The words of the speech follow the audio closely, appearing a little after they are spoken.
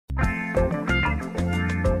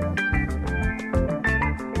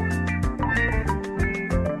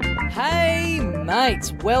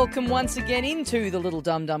Mates, welcome once again into the Little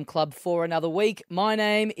Dum Dum Club for another week. My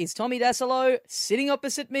name is Tommy Dasilo. Sitting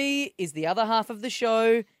opposite me is the other half of the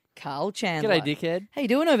show, Carl Chandler. G'day, dickhead. How you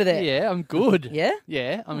doing over there? Yeah, I'm good. Yeah?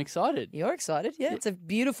 Yeah, I'm excited. You're excited? Yeah, it's a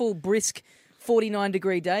beautiful, brisk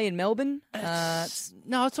 49-degree day in Melbourne.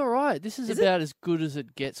 No, it's all right. This is about as good as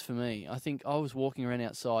it gets for me. I think I was walking around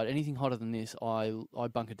outside. Anything hotter than this, I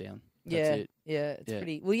bunker down. That's it. Yeah, it's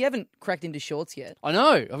pretty... Well, you haven't cracked into shorts yet. I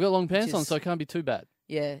know. I've got long pants on, so it can't be too bad.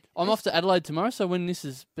 Yeah. I'm off to Adelaide tomorrow, so when this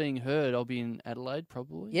is being heard, I'll be in Adelaide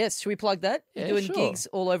probably. Yes, should we plug that? Yeah, You're doing sure. gigs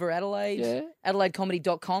all over Adelaide. Yeah.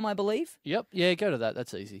 AdelaideComedy.com, I believe. Yep. Yeah, go to that.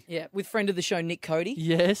 That's easy. Yeah, with friend of the show, Nick Cody.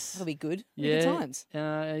 Yes. That'll be good. Yeah. Good times.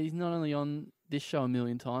 He's not only on this show a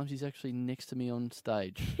million times, he's actually next to me on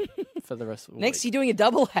stage for the rest of the Next, week. you're doing a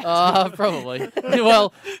double act. Probably.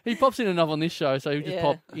 Well, he pops in enough on this show, so he'll just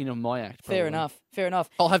pop in on my act. Probably. Fair enough.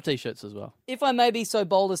 I'll have T-shirts as well. If I may be so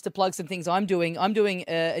bold as to plug some things I'm doing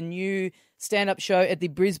a new stand-up show at the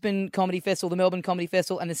Brisbane Comedy Festival, the Melbourne Comedy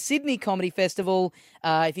Festival, and the Sydney Comedy Festival.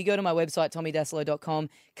 If you go to my website, tommydasilo.com,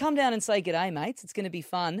 come down and say g'day, mates. It's going to be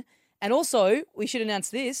fun. And also, we should announce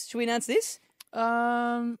this. Should we announce this?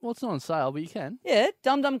 Well, it's not on sale, but you can. Yeah,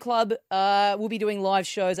 Dum Dum Club will be doing live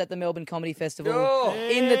shows at the Melbourne Comedy Festival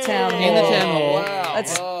in the town hall. In the town hall. Wow.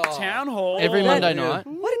 That's Town hall. Every Monday night.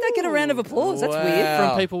 Why did that get a round of applause? That's weird.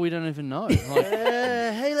 From people we don't even know. Like,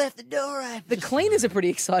 Who left the door open? The cleaners are pretty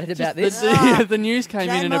excited about this. the news came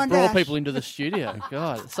in and it brought Dash. people into the studio.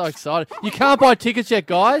 God, it's so excited. You can't buy tickets yet,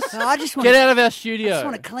 guys. No, I just want Get to, out of our I just studio.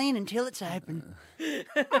 want to clean until it's open.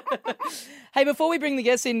 Hey, before we bring the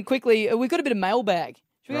guests in quickly, we've got a bit of mailbag.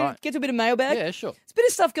 Should we Right. get to a bit of mailbag? Yeah, sure. There's a bit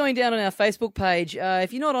of stuff going down on our Facebook page.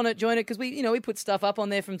 If you're not on it, join it because we put stuff up on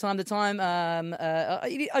there from time to time.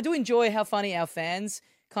 I do enjoy how funny our fans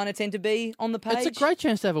kind of tend to be on the page. It's a great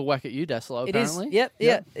chance to have a whack at you, Dasilo, It is. apparently.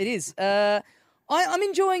 Yep, it is. I'm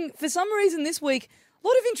enjoying, for some reason this week, a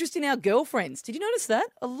lot of interest in our girlfriends. Did you notice that?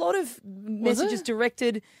 A lot of messages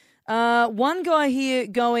directed. One guy here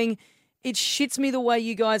going, it shits me the way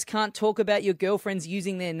you guys can't talk about your girlfriends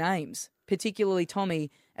using their names, particularly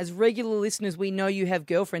Tommy. As regular listeners, we know you have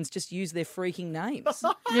girlfriends. Just use their freaking names.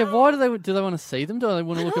 Yeah, why do they want to see them? Do they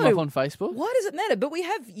want to look them up on Facebook? Why does it matter? But we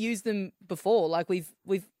have used them before. Like we've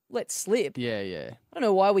let slip. Yeah, yeah. I don't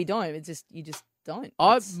know why we don't. It's just you just don't.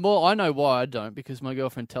 I know why I don't, because my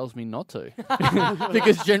girlfriend tells me not to.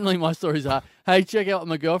 Because generally my stories are, hey, check out what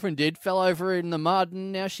my girlfriend did, fell over in the mud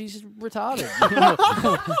and now she's retarded.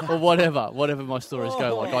 Or whatever my stories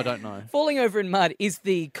go like, I don't know. Falling over in mud is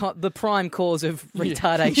the prime cause of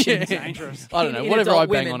retardation. Yeah. Dangerous. I don't know. In Whatever adult I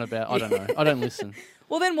bang women. on about, I don't know. I don't listen.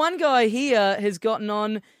 Well, then one guy here has gotten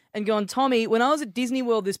on and gone, Tommy, when I was at Disney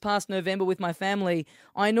World this past November with my family,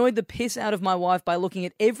 I annoyed the piss out of my wife by looking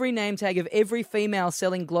at every name tag of every female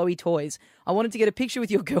selling glowy toys. I wanted to get a picture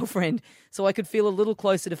with your girlfriend so I could feel a little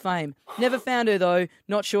closer to fame. Never found her, though.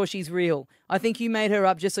 Not sure she's real. I think you made her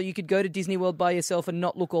up just so you could go to Disney World by yourself and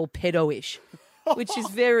not look all pedo-ish, which is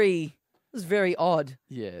very odd.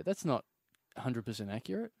 Yeah, that's not 100%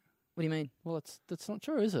 accurate. What do you mean? Well, that's not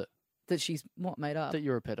true, is it? That she's what made up? That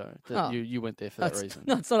you're a pedo. That Oh. you went there for that reason.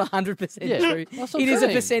 No, it's not 100% Yeah, true. that's what It I'm is a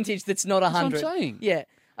saying. percentage that's not 100. That's what I'm saying. Yeah.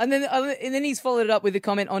 And then he's followed it up with a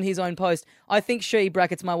comment on his own post. I think she,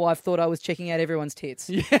 brackets my wife, thought I was checking out everyone's tits.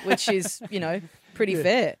 Yeah. Which is, pretty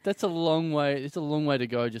fair. That's a long way. It's a long way to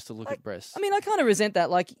go just to look at breasts. I mean, I kind of resent that.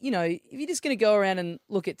 Like, if you're just going to go around and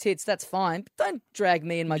look at tits, that's fine. But don't drag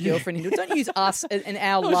me and my girlfriend into it. Don't use us and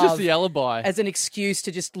our It was love just the alibi. as an excuse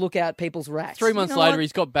to just look out people's racks. 3 months You know later, what?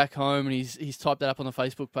 he's got back home and he's typed that up on the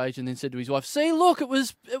Facebook page and then said to his wife, "See, look, it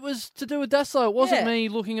was to do with Daslo. It wasn't Yeah. me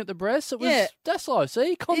looking at the breasts. It was Yeah. Daslo. See,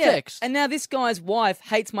 Yeah. context." And now this guy's wife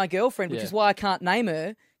hates my girlfriend, which Yeah. is why I can't name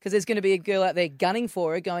her, because there's going to be a girl out there gunning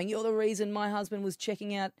for her going, you're the reason my husband was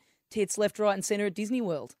checking out tits left, right and centre at Disney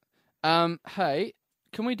World. Hey,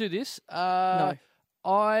 can we do this? No.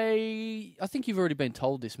 I think you've already been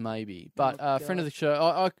told this, maybe, but God. friend of the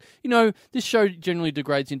show. This show generally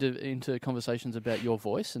degrades into conversations about your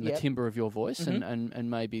voice and the Yep. timbre of your voice, and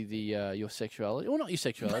maybe the your sexuality, or not your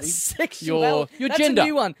sexuality, Sexuality. your That's gender. a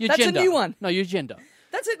new one. Your That's gender. a new one. No, your gender.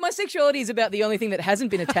 That's it. My sexuality is about the only thing that hasn't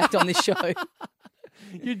been attacked on this show.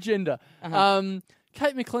 Your gender.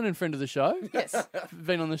 Kate McLennan, friend of the show. Yes.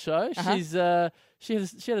 Been on the show. Uh-huh. She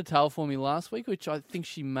had a tale for me last week, which I think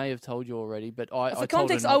she may have told you already. But I For told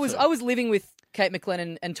context, her I not was to. I was living with Kate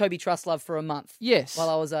McLennan and Toby Trustlove for a month. Yes. While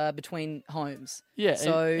I was between homes. Yeah.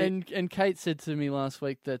 So And Kate said to me last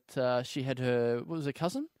week that she had her, what was it,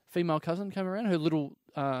 cousin? Female cousin come around, her little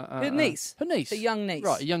her niece. Her niece. A young niece.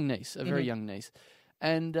 Right, a young niece, a very young niece.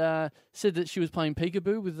 and said that she was playing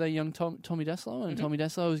peekaboo with a young Tommy Daslow, and Tommy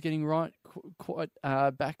Daslow was getting quite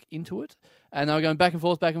back into it, and they were going back and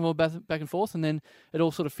forth, and then it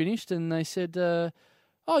all sort of finished, and they said,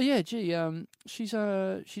 "Oh yeah, gee, she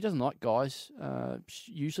doesn't like guys.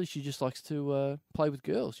 Usually, she just likes to play with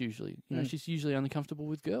girls. Usually, she's usually only comfortable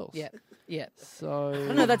with girls." Yeah, yeah. So I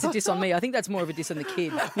don't know. That's a diss on me. I think that's more of a diss on the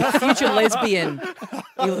kid. Future lesbian.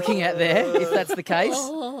 You're looking at there, if that's the case.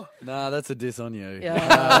 Nah, that's a diss on you.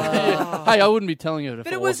 Yeah. Hey, I wouldn't be telling you.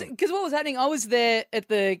 But it was because what was happening. I was there at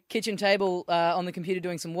the kitchen table on the computer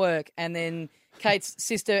doing some work, and then Kate's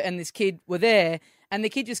sister and this kid were there, and the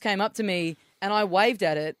kid just came up to me, and I waved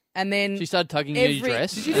at it, and then she started tugging at your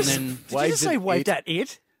dress. Did you just say waved at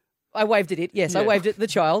it? I waved at it. Yes, I waved at the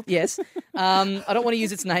child. Yes, I don't want to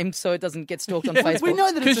use its name so it doesn't get stalked on Facebook. We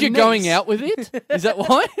know that because you're going out with it. Is that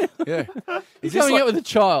why? Yeah. You're going out with a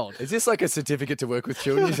child. Is this like a certificate to work with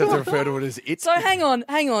children? You just have to refer to it as it. So hang on.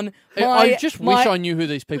 I just wish I knew who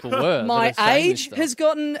these people were. My age has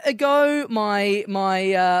gotten a go.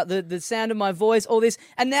 The sound of my voice, all this,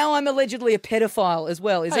 and now I'm allegedly a pedophile as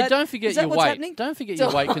well. Don't forget your what's weight. happening? Don't forget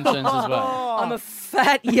your weight concerns as well. I'm a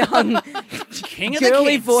fat, young, King of the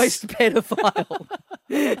girly kids. voiced pedophile.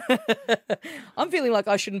 I'm feeling like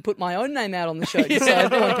I shouldn't put my own name out on the show just so I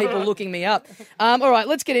don't want people looking me up. All right,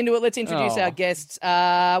 let's get into it. Let's introduce our guests.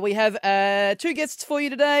 We have 2 guests for you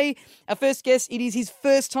today. Our first guest, it is his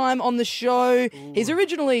first time on the show. He's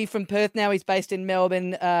originally from Perth, now he's based in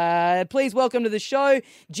Melbourne. Please welcome to the show,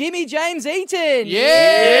 Jimmy James Eaton.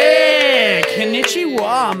 Yeah,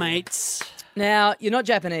 konnichiwa, mates. Now, you're not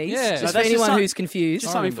Japanese, Yeah. just No, for that's anyone just who's confused.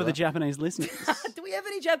 Just something for the Japanese listeners. Do we have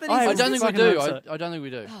any Japanese? I don't think we Fucking do. hope so. I don't think we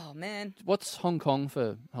do. Oh, man. What's Hong Kong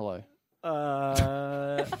for hello?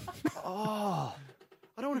 I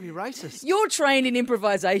don't want to be racist. You're trained in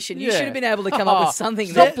improvisation. You Yeah. should have been able to come up with something.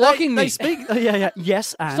 Stop blocking They me. speak.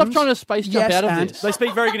 Yes, and. Stop trying to space jump Yes, out of and. this. They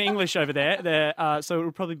speak very good English over there. So it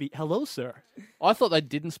would probably be hello, sir. I thought they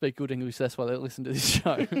didn't speak good English. That's why they listen to this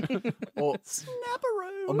show.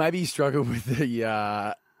 Or maybe you struggle with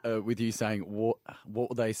the with you saying what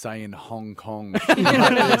would they say in Hong Kong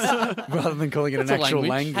rather than calling it an a actual language.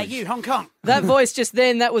 language. Hey, you, Hong Kong. That voice just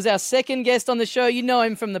then, that was our second guest on the show. You know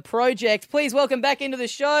him from The Project. Please welcome back into the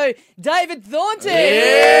show, David Thornton.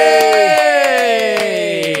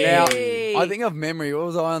 Yay! Now, I think of memory. What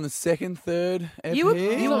was I on the second, third? You were Oh,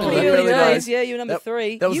 pretty early early days. days. Yeah, you were number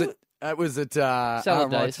 3. That was You- it. That was at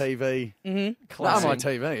Salad RMI days. TV. Mm-hmm. RMI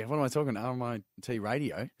TV. What am I talking? RMI T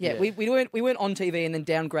Radio. Yeah, Yeah. we went on TV and then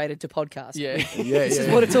downgraded to podcast. yeah. Yeah, This is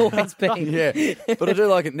what it's always been. Yeah, but I do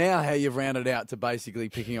like it now how you've rounded out to basically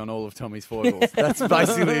picking on all of Tommy's foibles. That's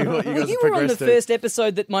basically what you Well, guys you have were on the progressed to. first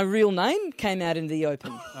episode that my real name came out into the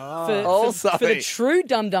open. For the true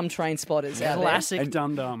dum-dum train spotters out there. Classic And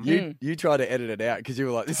dum dum. You tried to edit it out because you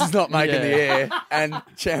were like, this is not making Yeah. the air. And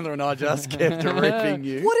Chandler and I just kept ripping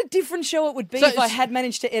you. What a different show it would be So if I it's- had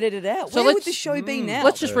managed to edit it out. So Where would let's- the show be now?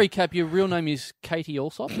 Let's just recap. Your real name is Katie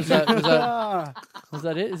Allsop. Was that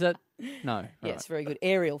it? Is that no? Yes, very good.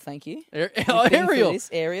 Ariel, thank you. Right. Big thing for Ariel. this,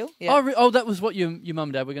 Ariel. Yeah. Oh, that was what your mum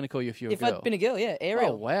and dad were going to call you if you were If a girl. I'd been a girl, yeah,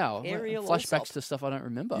 Ariel. Oh wow! Ariel Flashbacks Allsop. to stuff I don't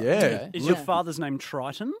remember. Yeah. Okay. Is your father's name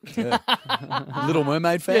Triton? Little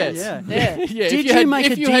Mermaid fans? Yeah. Yeah. Yeah, Did if you had, make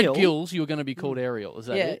if a you had deal? gills, you were going to be called Ariel. Is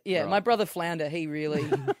that Yeah, it? yeah. Right. My brother Flounder, he really,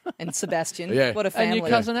 and Sebastian. Yeah. What a and family. your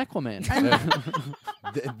cousin Aquaman.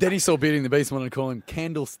 Then he saw Beauty and the Beast and wanted to call him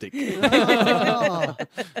Candlestick. Here's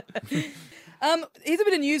a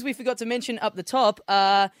bit of news we forgot to mention up the top.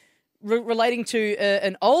 Relating to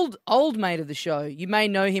an old mate of the show. You may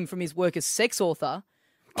know him from his work as sex author.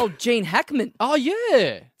 Oh, Gene Hackman. Oh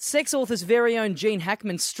yeah, Sex author's very own Gene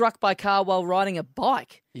Hackman struck by car while riding a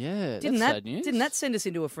bike. yeah. Didn't that's that sad news. didn't that send us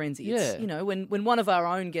into a frenzy? It's, Yeah. you know, when one of our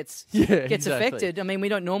own gets exactly. affected. I mean, we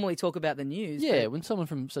don't normally talk about the news. Yeah, but when someone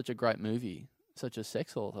from such a great movie, such a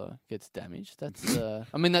sex author, gets damaged, that's. I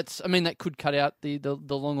mean, that could cut out the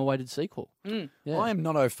long-awaited sequel. Yeah. I am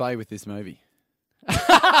not au fait with this movie.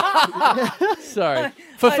 Sorry.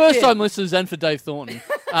 For first-time listeners and for Dave Thornton,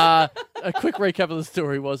 a quick recap of the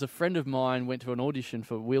story was a friend of mine went to an audition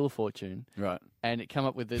for Wheel of Fortune, Right. and it came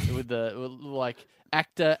up with the like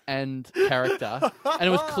actor and character, and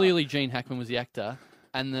it was clearly Gene Hackman was the actor,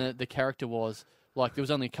 and the character was like there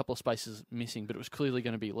was only a couple of spaces missing, but it was clearly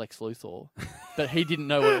going to be Lex Luthor, but he didn't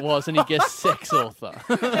know what it was, and he guessed sex author.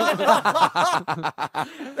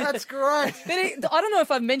 That's great. But I don't know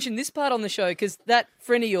if I've mentioned this part on the show because that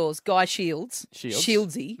friend of yours, Guy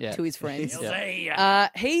Shieldsy Yeah. to his friends, Yeah.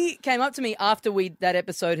 he came up to me after that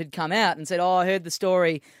episode had come out and said, "Oh, I heard the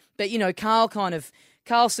story, but you know, Carl kind of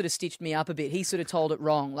Carl sort of stitched me up a bit. He sort of told it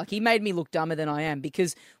wrong. Like, he made me look dumber than I am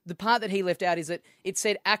because the part that he left out is that it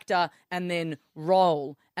said actor and then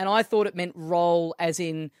role. And I thought it meant role as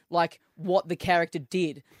in, like, what the character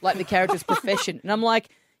did, like the character's profession. And I'm like,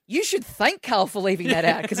 you should thank Carl for leaving that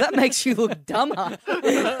out because that makes you look dumber.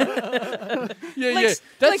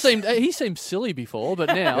 He seemed silly before, but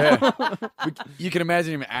now You can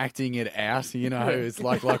imagine him acting it out. It's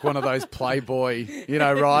like one of those Playboy,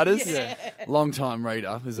 writers. Yeah. Long time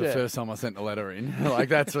reader. This is the first time I sent the letter in. Like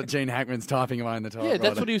that's what Gene Hackman's typing away in the typewriter. yeah,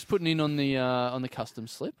 that's what he was putting in on the custom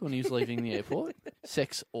slip when he was leaving the airport.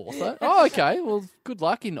 Sex author. Oh, okay. Well, good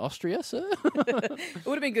luck in Austria, sir. It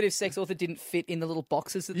would have been good if sex author didn't fit in the little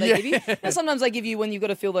boxes that they give you. And sometimes they give you, when you've got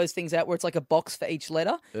to fill those things out, where it's like a box for each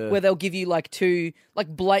letter, where they'll give you like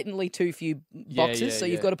blatantly too few boxes. So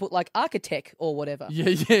you've got to put like architect or whatever.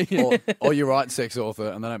 Or you write sex author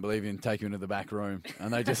and they don't believe you and take you into the back room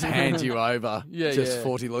and they just hand you over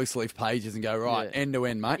 40 loose leaf pages and go, right, end to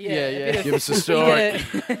end, mate. Yeah. Give us a story.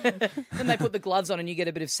 Then they put the gloves on and you get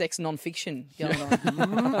a bit of sex non-fiction going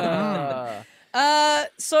on.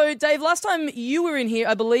 So, Dave, last time you were in here,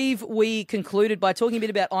 I believe we concluded by talking a bit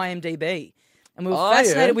about IMDb. And we were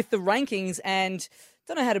fascinated with the rankings and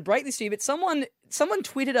don't know how to break this to you, but someone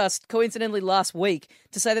tweeted us coincidentally last week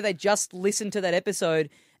to say that they just listened to that episode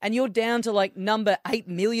and you're down to like number 8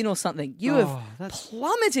 million or something. You have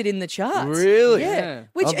plummeted in the charts. Really? Yeah.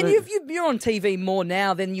 You're on TV more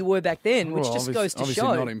now than you were back then, which just goes to obviously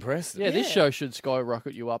show. Not impressed. Yeah, this show should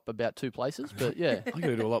skyrocket you up about 2 places, but yeah. I got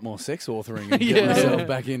to do a lot more sex authoring and get myself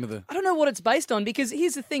back into the... I don't know what it's based on because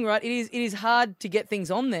here's the thing, right? It is hard to get things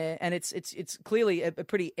on there, and it's clearly a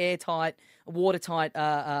pretty airtight, watertight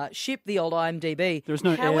ship. The old IMDb. There's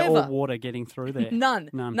no air or water getting through there. None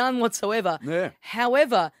whatsoever. Yeah.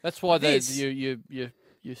 However, that's why your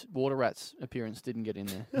water rats appearance didn't get in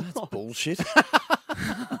there. That's bullshit.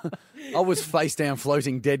 I was face down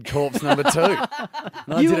floating dead corpse number 2. And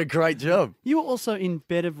I did a great job. You were also in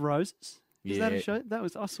Bed of Roses. Is Yeah. that a show? That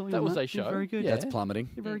was I saw you. That was on a show. Very good. Yeah. That's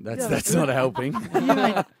plummeting. very- That's not helping.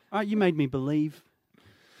 You made me believe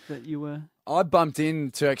that you were. I bumped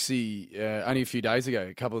into actually only a few days ago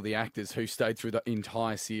a couple of the actors who stayed through the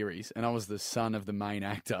entire series, and I was the son of the main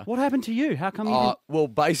actor. What happened to you? How come you didn't? Well,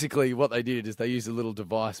 basically what they did is they used a little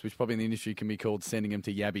device, which probably in the industry can be called sending them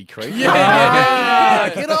to Yabby Creek. Get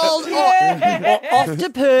off to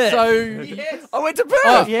Perth. So I went to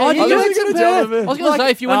Perth. yeah, I you literally went got to a job Perth. at I was going to say,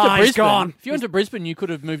 if you went to he's Brisbane, gone. if you went to Brisbane, you could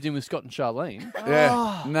have moved in with Scott and Charlene.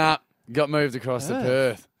 Yeah, nah, got moved across to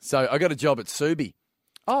Perth. So I got a job at Subi.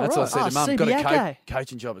 Oh, That's what I said to Mum. Got a Subiaco.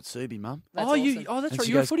 coaching job at Subi, Mum. That's That's awesome. right. And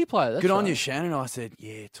she You're a goes, footy player. That's Good on right. you, Shannon. I said,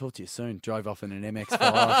 yeah, talk to you soon. Drove off in an MX-5.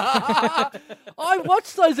 I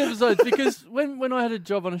watched those episodes because when I had a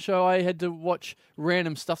job on a show, I had to watch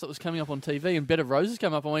random stuff that was coming up on TV, and Bed of Roses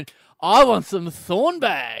came up. I went, I want some thorn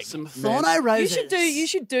bags. Some Thorno Roses. You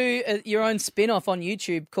should do your own spin-off on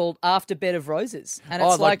YouTube called After Bed of Roses, and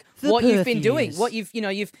Oh, it's like what the you've been doing, Perth what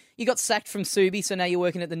you got sacked from Subi, so now you're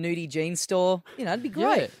working at the nudie jeans store. It'd be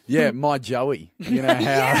great. Yeah. Yeah, my Joey. You know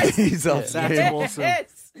how he's off. That's awesome.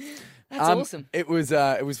 Yes. That's awesome. It was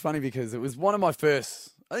funny because it was one of my first.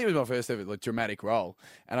 I think it was my first ever dramatic role,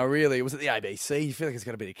 and it was at the ABC. You feel like it's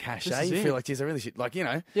got a bit of cachet. You feel like, geez, I really should,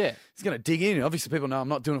 Yeah. it's going to dig in. Obviously, people know I'm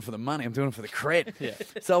not doing it for the money. I'm doing it for the cred. Yeah.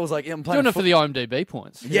 So I was like, I'm playing Doing it for the IMDb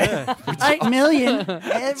points. Yeah, 8 million.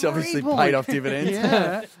 which obviously paid off dividends.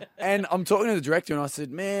 Yeah. And I'm talking to the director, and I said,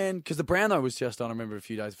 man, because the Brownlow was just on, I remember a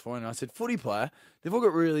few days before, and I said, footy player, they've all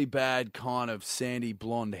got really bad kind of sandy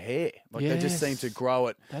blonde hair. Like they just seem to grow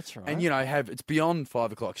it. That's right. And, it's beyond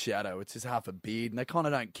 5 o'clock shadow. It's just half a beard, and they kind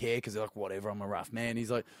of don't care because they're like, whatever, I'm a rough man.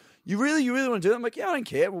 He's like, you really want to do that? I'm like, yeah, I don't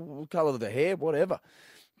care. We'll colour the hair, whatever.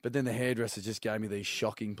 But then the hairdresser just gave me these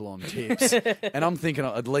shocking blonde tips. And I'm thinking,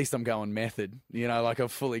 at least I'm going method. Like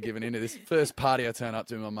I've fully given into this. First party I turn up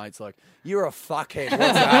to, my mate's like, you're a fuckhead.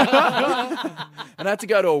 What's that? And I had to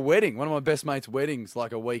go to a wedding, one of my best mates' weddings,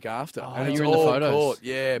 like a week after. Oh, and it's you're in the all photos. caught.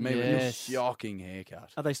 Yeah, me with Yes. this shocking haircut.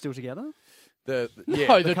 Are they still together? No,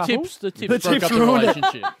 the couple? the tips The broke tips up the ruined it.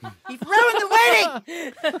 relationship. You've ruined the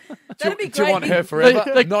wedding. That'd be Do you great. want her forever?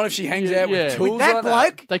 They- Not if she hangs out yeah. with tools That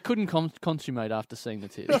like bloke? They couldn't consummate after seeing the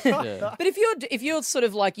tips. Yeah. But if you're sort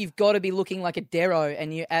of like you've got to be looking like a Dero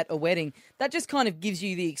and you're at a wedding, that just kind of gives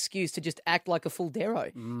you the excuse to just act like a full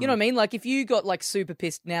Dero. You know what I mean? Like if you got like super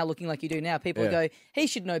pissed now looking like you do now, people would go, he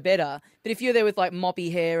should know better. But if you're there with like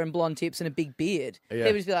moppy hair and blonde tips and a big beard, they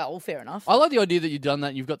would just be like, oh, fair enough. I like the idea that you've done that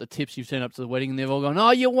and you've got the tips, you've turned up to the wedding and they've all gone,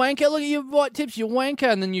 oh, you wanker, look at your white tips, you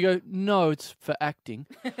wanker. And then you go, no, it's this for acting.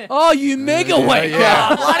 Oh, you mega wanker!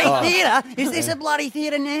 yeah. Bloody theatre? Is this a bloody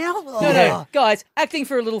theatre now? No, guys, acting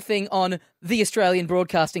for a little thing on the Australian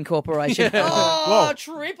Broadcasting Corporation. Oh,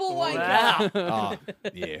 triple wanker. Wow. Oh,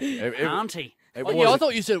 yeah. It Auntie. Oh, yeah, I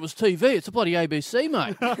thought you said it was TV. It's a bloody ABC,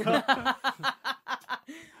 mate.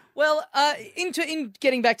 Well, in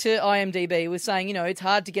getting back to IMDb, we're saying, it's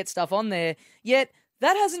hard to get stuff on there, yet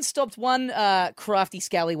that hasn't stopped one crafty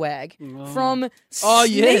scallywag from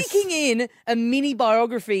sneaking in a mini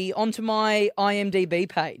biography onto my IMDb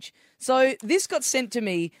page. So this got sent to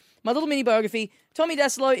me, my little mini biography. Tommy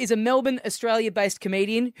Dassalo is a Melbourne, Australia-based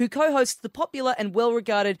comedian who co-hosts the popular and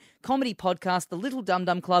well-regarded comedy podcast, The Little Dum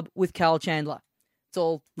Dum Club, with Carl Chandler. It's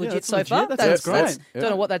all legit that's so legit. far. That's great.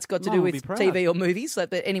 Don't know what that's got to do Mum will with be proud. TV or movies.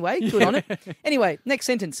 But anyway, good on it. Anyway, next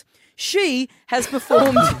sentence. She has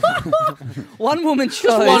performed one-woman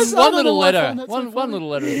shows. One little letter. One little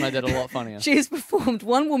letter has made that a lot funnier. She has performed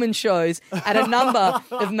one-woman shows at a number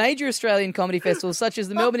of major Australian comedy festivals, such as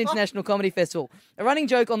the Melbourne International Comedy Festival. A running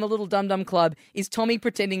joke on the Little Dum Dum Club is Tommy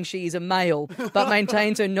pretending she is a male, but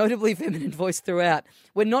maintains her notably feminine voice throughout.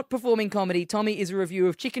 When not performing comedy, Tommy is a review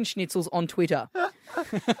of chicken schnitzels on Twitter.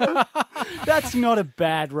 That's not a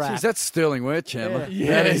bad rap. Jeez, that's sterling work, Chandler. Yeah.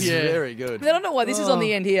 That is Yeah. very good. I don't know why this is on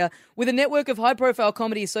the end here. With a network of high-profile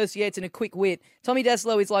comedy associates and a quick wit, Tommy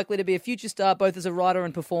Dassalo is likely to be a future star both as a writer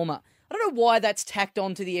and performer. I don't know why that's tacked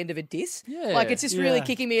on to the end of a diss. Yeah. Like, it's just really Yeah.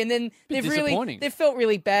 kicking me. And then they've disappointing. felt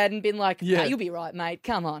really bad and been like, Yeah. you'll be right, mate.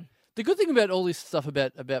 Come on. The good thing about all this stuff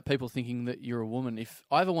about people thinking that you're a woman, if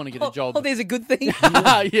I ever want to get a job... Oh, there's a good thing.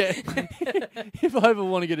 yeah. If I ever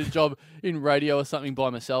want to get a job in radio or something by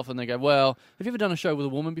myself and they go, well, have you ever done a show with a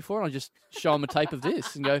woman before? And I just show them a tape of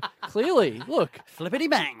this and go, clearly, look. Flippity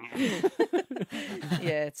bang.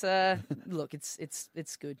 Yeah, it's look, it's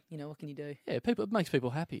good. What can you do? Yeah, it makes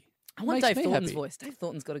people happy. I want Makes Dave me Thornton's happy. voice. Dave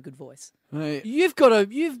Thornton's got a good voice. Hey, You've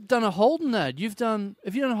done a Holden ad. Have you done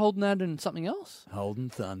a Holden ad and something else? Holden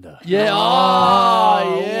Thunder. Yeah.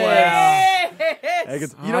 Oh, yes. Hey,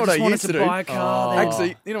 'cause you know what I just wanted used to do? buy a car then.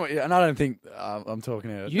 Actually, you know what? Yeah, and I don't think I'm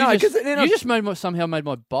talking out. You No, just, 'cause then you just somehow made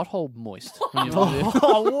my butthole moist. When you were there.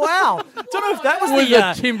 Oh, wow. Don't know if that was With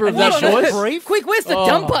the timbre of that voice. brief. Quick, where's the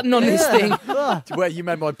dump button on this thing? Well, you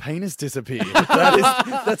made my penis disappear.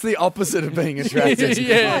 That's the opposite of being attracted.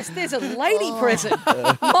 Yeah. Christ, there's a lady present.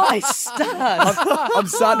 My stars. I'm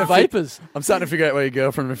starting to Vapors. I'm starting to figure out where your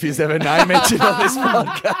girlfriend refused to have her name mentioned on this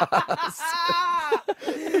podcast.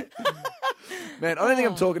 Man, I don't think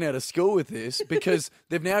I'm talking out of school with this because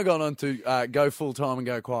they've now gone on to go full time and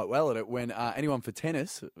go quite well at it. When anyone for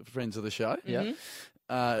tennis, friends of the show, Duty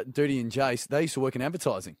and Jace, they used to work in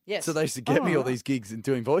advertising. Yes. So they used to get me all these gigs and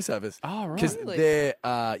doing voiceovers. Oh, right. Because Really?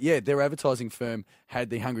 their advertising firm had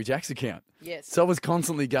the Hungry Jacks account. Yes. So I was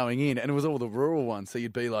constantly going in, and it was all the rural ones. So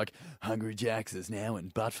you'd be like, Hungry Jacks is now in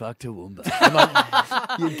Buttfuck Toowoomba. And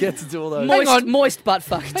like, you'd get to do all those. Moist butt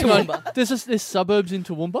fuck. Toowoomba. There's suburbs in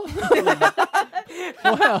Toowoomba?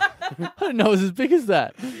 Wow. I didn't know it was as big as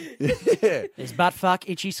that. Yeah. There's butt fuck,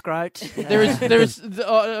 itchy scrote. There is.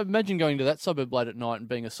 Imagine going to that suburb late at night and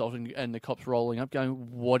being assaulted, and the cops rolling up, going,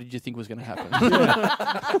 "What did you think was going to happen?"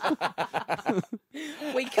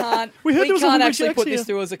 We can't. We heard there was a Hungry actually Jacks put here. this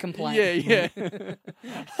through as a complaint. yeah.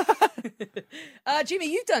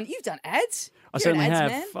 Jimmy, you've done ads. I You're an certainly ads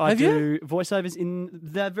have. man. I Have do voiceovers in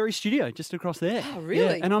that very studio just across there. Oh,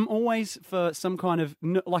 really? Yeah, and I'm always for some kind of,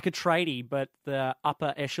 like a tradie, but the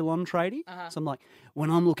upper echelon tradie. Uh-huh. So I'm like, when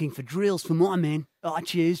I'm looking for drills for my men, I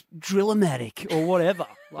choose Drill-O-Matic or whatever.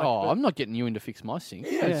 Like, Oh, I'm not getting you in to fix my sink.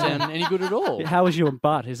 You don't sound any good at all. how is your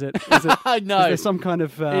butt? Is it? No. Is there some kind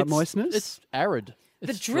of It's- moistness? It's arid. The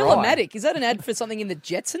It's Drill-O-Matic. Is that an ad for something in the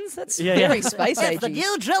Jetsons? That's Yeah, yeah. very space It's the agey.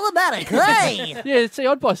 new Drill-O-Matic. Hey! dry. Yeah, see,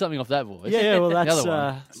 I'd buy something off that voice. yeah. Well, The other that's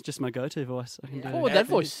one. it's just my go-to voice. I can do. What would that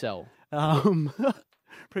voice sell?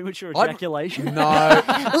 Premature ejaculation. No.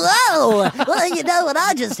 Whoa! Well, you know what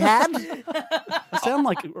I just had? I sound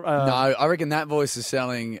like No, I reckon that voice is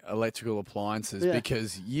selling electrical appliances Yeah.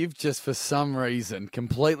 because you've just, for some reason,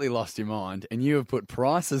 completely lost your mind and you have put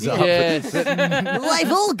prices up. Yes.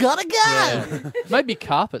 They've all got to go. Yeah. Maybe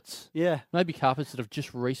carpets. yeah. Maybe carpets that have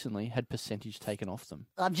just recently had percentage taken off them.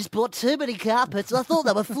 I've just bought too many carpets. I thought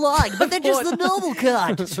they were flying, but they're just the normal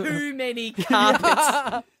kind. Too many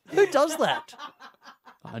carpets. Who does that?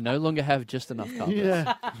 I no longer have just enough carpets.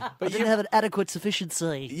 Yeah. I didn't have an adequate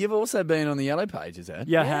sufficiency. You've also been on the Yellow Pages, Ed.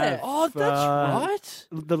 Yeah, I Yeah. have. Oh, that's right.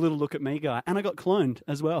 the little look at me guy, and I got cloned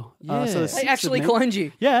as well. Yeah. So there's They 6 of actually me. cloned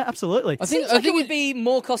you. Yeah, absolutely. Seems like it would be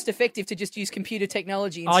more cost effective to just use computer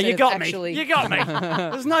technology instead you got of actually. me. You got me.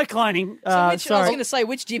 There's no cloning. So I was sorry. going to say,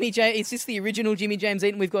 which Jimmy James? Is this the original Jimmy James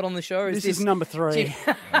Eaton we've got on the show? Or is This is number 3. Jim-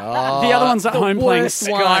 The other one's at home playing worst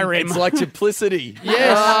one. Skyrim. It's like duplicity.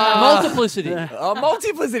 Yes, multiplicity. Oh,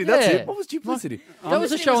 multiplicity. That's Yeah. it. What was duplicity? That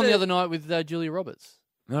was a it show was on the a- other night with Julia Roberts.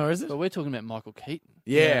 No, is it? But we're talking about Michael Keaton.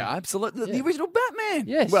 Yeah, absolutely. The original Batman.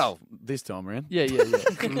 Yes. Well, this time around. Yeah.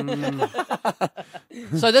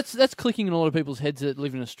 So that's clicking in a lot of people's heads that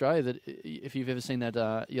live in Australia. That if you've ever seen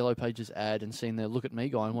that Yellow Pages ad and seen the "Look at Me"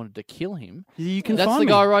 guy and wanted to kill him, You can that's find the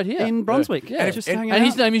me guy right here in Brunswick. Yeah. Just And- hanging and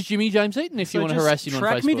his out. name is Jimmy James Eaton. If you want to just harass him on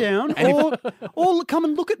track Facebook, me down, or come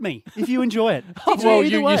and look at me if you enjoy it. well, Either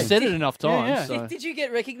you way. said it enough times. Yeah. So. Did you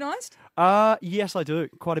get recognised? Yes, I do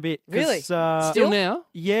quite a bit. 'Cause, Really? Still now?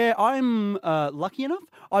 Yeah, I'm lucky enough.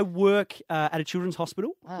 I work at a children's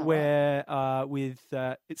hospital where with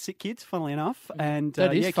sick kids, funnily enough, and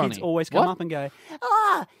That is kids funny. always come What? up and go,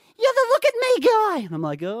 you're the look at me guy, and I'm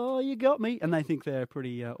like, oh, you got me, and they think they're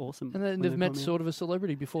pretty awesome. And then when they've they met come in. sort of a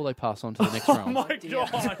celebrity before they pass on to the next realm. My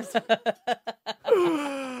God.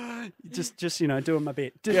 just doing my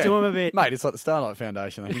bit. Just Yeah. doing my bit. Mate, it's like the Starlight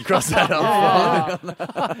Foundation. They can cross that off.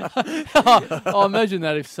 Oh, imagine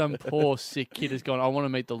that if some poor sick kid has gone, I want to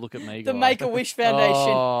meet the Look at Me guy. The Make-A-Wish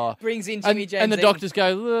Foundation Oh. brings in Jimmy James and the Eaton. doctors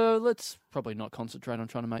go, let's probably not concentrate on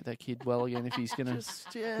trying to make that kid well again if he's going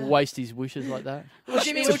to waste his wishes like that. Or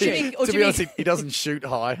Jimmy, to be honest, he doesn't shoot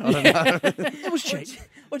high. I don't know. It was cheap.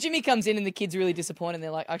 or Jimmy comes in and the kid's really disappointed and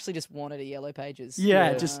they're like, I actually just wanted a Yellow Pages.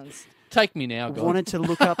 Yeah, just- Take me now, God. Wanted to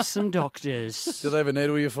look up some doctors. Do they ever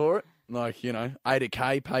needle you for it? Like,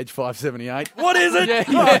 A-K, page 578. What is it?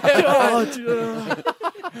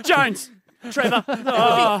 Jones, Trevor.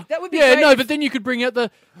 Oh. That would be Yeah, great. no, but then you could bring out the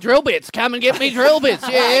drill bits. Come and get me drill bits.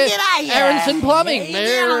 Yeah, G'day, Aronson Plumbing. yeah,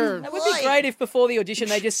 There. That would be great if before the audition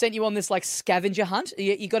they just sent you on this like scavenger hunt.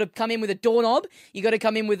 You got to come in with a doorknob. You got to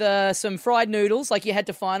come in with some fried noodles. Like you had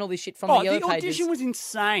to find all this shit from the Yellow The Pages. audition was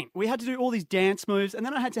insane. We had to do all these dance moves, and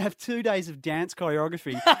then I had to have 2 days of dance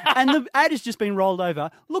choreography. And the ad has just been rolled over.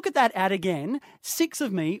 Look at that ad again. 6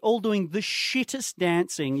 of me all doing the shittest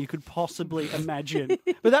dancing you could possibly imagine.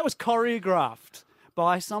 But that was choreographed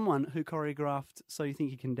by someone who choreographed So You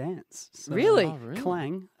Think You Can Dance. So, Really? Oh, really?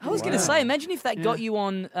 Clang. I was going to say, imagine if that got you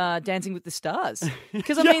on Dancing with the Stars.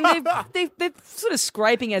 Because, I mean, they're sort of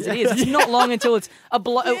scraping as it is. It's not long until it's a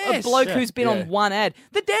bloke who's been on one ad.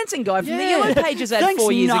 The dancing guy from the Yellow Pages ad Thanks,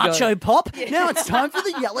 4 years Nacho ago. Pop. Now it's time for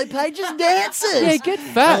the Yellow Pages dances. Yeah, get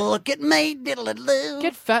fat. Look at me, diddle-a-doo.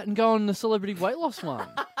 Get fat and go on the celebrity weight loss one.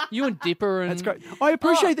 You and Dipper and... That's great. I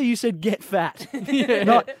appreciate that you said get fat.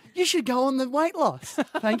 Not, you should go on the weight loss.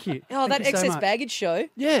 Thank you. Oh, that Thank you so excess much. baggage show.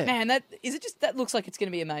 Yeah. Man, that looks like it's going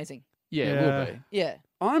to be amazing. Yeah, it will be. Yeah.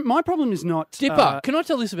 My problem is not... Dipper. Can I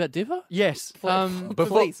tell this about Dipper? Yes.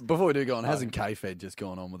 Please. Before we do go on, hasn't K-Fed just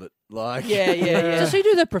gone on with it? Like, Yeah. Does he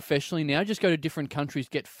do that professionally now? Just go to different countries,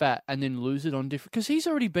 get fat, and then lose it on different... Because he's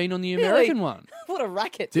already been on the American one. What a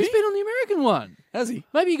racket. He's been on the American one. has he?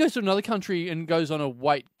 Maybe he goes to another country and goes on a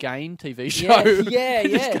weight gain TV show. Yeah.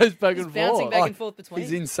 Just goes back and bouncing forth. back and forth between.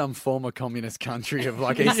 He's in some former communist country of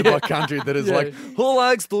like Eastern Bloc country that is like, who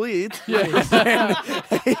likes to eat?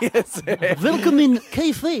 Welcome in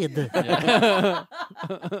K-Fed.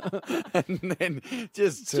 And then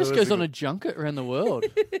just Goes on a junket around the world.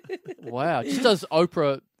 Wow. Just does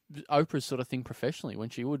Oprah's sort of thing professionally when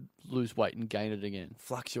she would lose weight and gain it again.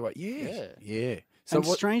 fluctuate. Yeah. Yeah. So So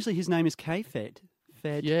what? strangely, his name is K-Fed.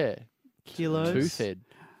 Fed Yeah. kilos. Two-fed.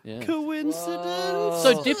 Yeah. Coincidence.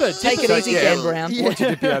 So Dipper. Take it Dipper- easy, Dan Brown. What's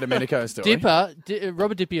your Dipio Domenico story? Dipper,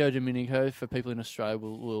 Robert Dipio Domenico, for people in Australia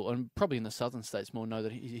will, and probably in the southern states more, know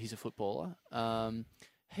that he's a footballer. I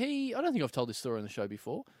don't think I've told this story on the show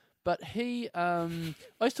before, but I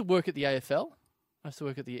used to work at the AFL. I used to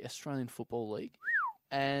work at the Australian Football League.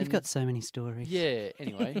 And You've got so many stories. yeah.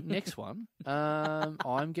 Anyway, next one.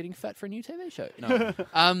 I'm getting fat for a new TV show.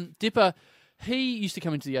 No. Dipper, he used to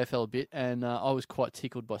come into the AFL a bit, and I was quite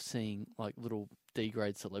tickled by seeing like little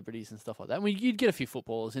D-grade celebrities and stuff like that. I mean, you'd get a few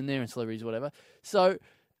footballers in there and celebrities or whatever. So,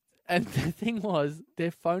 and the thing was,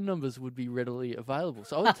 their phone numbers would be readily available.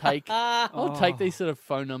 So I would take these sort of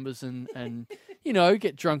phone numbers and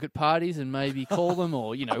get drunk at parties and maybe call them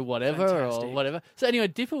or whatever Fantastic. or whatever. So anyway,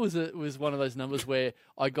 Dipper was one of those numbers where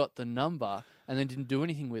I got the number and then didn't do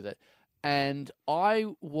anything with it. And I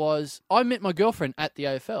met my girlfriend at the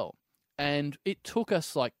AFL, and it took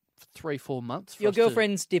us like 3-4 months. For Your us to-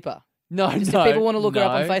 girlfriend's Dipper. No, Just no. if people want to look her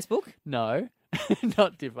up on no. Facebook. No,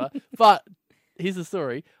 not Dipper. But here's the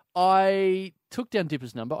story. I took down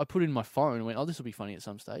Dipper's number. I put it in my phone and went, "Oh, this will be funny at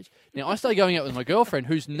some stage." Now I started going out with my girlfriend,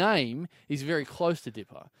 whose name is very close to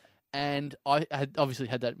Dipper. And I had obviously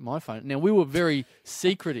had that in my phone. Now, we were very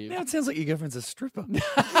secretive. Now it sounds like your girlfriend's a stripper.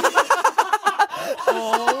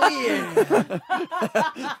 Oh,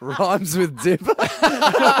 yeah. Rhymes with Dipper.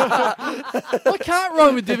 I can't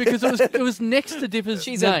rhyme with Dipper because it was next to Dipper's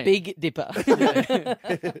She's name. a big dipper.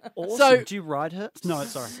 Awesome. So- Do you ride her? No,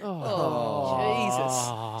 sorry.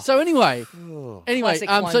 Oh, So anyway, Classic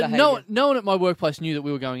so clone no one at my workplace knew that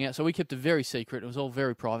we were going out, so we kept it very secret. It was all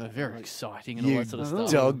very private, very exciting, and all that sort of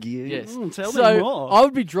stuff. Dog you. Yes. Tell So me more. I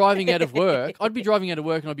would be driving out of work. and I'd be driving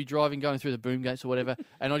going through the boom gates or whatever,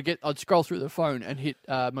 and I'd scroll through the phone and hit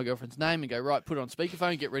my girlfriend's name and go, right, put it on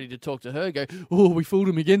speakerphone, get ready to talk to her, go, oh, we fooled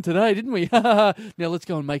him again today, didn't we? Now let's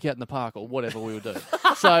go and make out in the park or whatever we would do.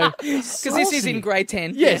 So, Because this is in grade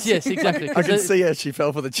 10. yes, exactly. I can see how she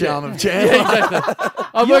fell for the charm of Chandler. Yeah, exactly.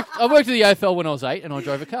 I worked at the AFL when I was 8 and I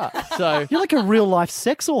drove a car. So You're like a real life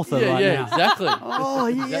sex author right now. exactly. Oh,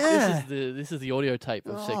 yeah. This is the audio tape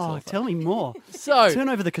of sex. Oh, author. tell me more. So Turn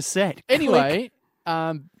over the cassette. anyway,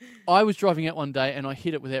 I was driving out one day and I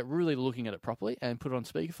hit it without really looking at it properly and put it on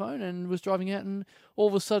speakerphone and was driving out and all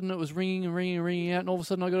of a sudden it was ringing out and all of a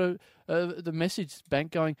sudden I got the message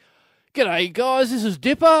bank going, "G'day guys, this is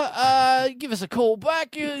Dipper. Give us a call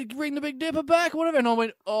back. You ring the Big Dipper back, whatever." And I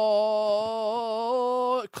went,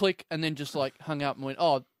 "Oh," click, and then just like hung up and went,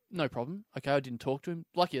 "Oh, no problem. Okay, I didn't talk to him.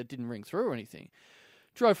 Lucky it didn't ring through or anything."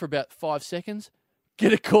 Drove for about 5 seconds.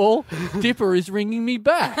 Get a call. Dipper is ringing me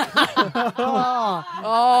back.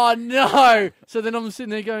 Oh, no. So then I'm sitting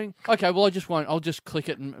there going, okay, well, I just won't. I'll just click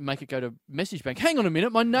it and make it go to Message Bank. Hang on a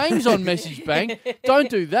minute. My name's on Message Bank. Don't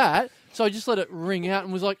do that. So I just let it ring out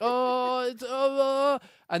and was like, oh, it's over.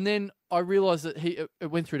 And then I realised that it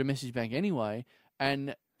went through to Message Bank anyway.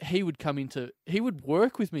 And he would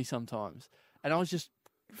work with me sometimes. And I was just,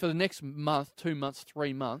 for the next month, 2 months,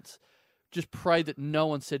 3 months, just prayed that no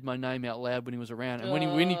one said my name out loud when he was around. And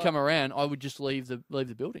when he'd come around, I would just leave the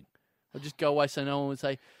building. I'd just go away so no one would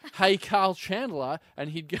say, "Hey, Carl Chandler," and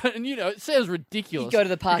he'd go, and it sounds ridiculous. You go to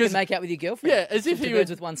the park and make out with your girlfriend. Yeah, as if Two he birds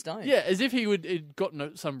would, with one stone. Yeah, as if he'd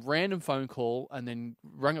gotten some random phone call and then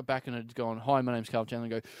rung it back and had gone, "Hi, my name's Carl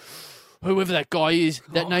Chandler," and go, "Whoever that guy is,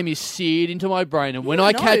 that name is seared into my brain, and when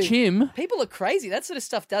I catch him..." People are crazy. That sort of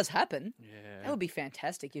stuff does happen. Yeah. That would be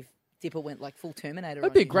fantastic if Dipper went like full Terminator.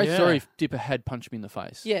 That'd be a on you. great story if Dipper had punched me in the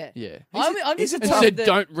face. Yeah. Yeah. I'm And disappointed said, that,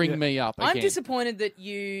 "Don't ring me up again." I'm disappointed that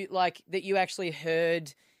you actually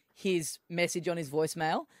heard his message on his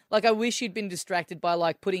voicemail. Like, I wish you'd been distracted by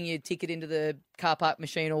like putting your ticket into the car park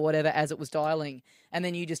machine or whatever as it was dialing, and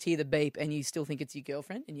then you just hear the beep and you still think it's your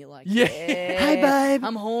girlfriend, and you're like, Yeah. "Hey babe.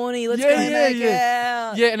 I'm horny. Let's go make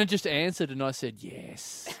out." Yeah, and it just answered, and I said,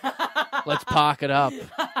 "Yes, let's park it up."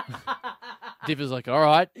 Dipper's like, "All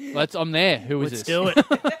right, I'm there. Who is Let's this? do it.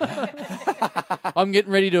 I'm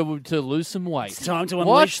getting ready to lose some weight." It's time to What?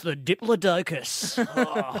 unleash the Diplodocus.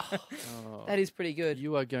 That is pretty good.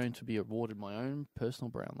 You are going to be awarded my own personal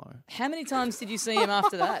Brownlow. How many times did you see him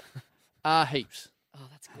after that? Heaps. Oh,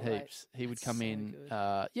 that's great. Heaps. He would That's come so in.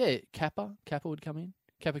 good. Kappa would come in.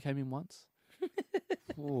 Kappa came in once.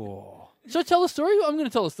 Oh. Should I tell a story? I'm going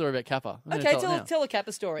to tell a story about Kappa. I'm gonna Okay, tell it now. tell a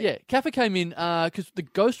Kappa story. Yeah, Kappa came in because the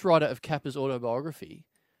ghostwriter of Kappa's autobiography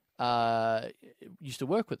used to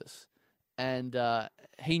work with us. And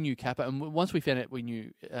he knew Kappa. And once we found out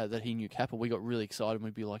that he knew Kappa, we got really excited. And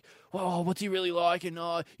we'd be like, "Whoa, what's he really like? And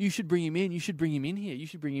you should bring him in. You should bring him in here. You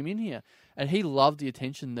should bring him in here." And he loved the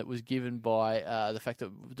attention that was given by the fact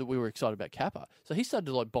that we were excited about Kappa. So he started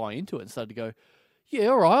to like buy into it and started to go, "Yeah,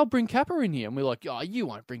 all right, I'll bring Kappa in here." And we're like, "Oh, you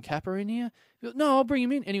won't bring Kappa in here." He's like, "No, I'll bring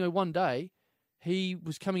him in." Anyway, one day, he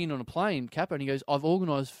was coming in on a plane, Kappa, and he goes, "I've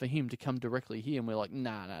organised for him to come directly here." And we're like,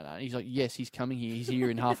 nah. He's like, "Yes, he's coming here. He's here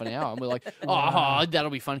in half an hour." And we're like, "Oh, that'll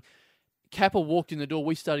be funny." Kappa walked in the door.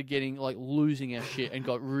 We started getting, like, losing our shit and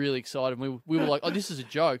got really excited. We were like, "Oh, this is a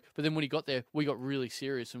joke." But then when he got there, we got really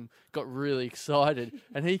serious and got really excited.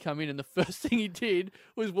 And he come in, and the first thing he did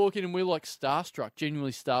was walk in, and we were, like, starstruck,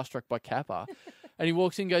 genuinely starstruck by Kappa. And he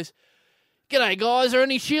walks in and goes, "G'day, guys. Are there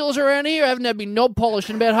any shields around here? I haven't had me knob polished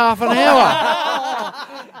in about half an hour."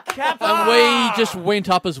 Kappa! And we just went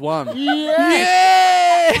up as one.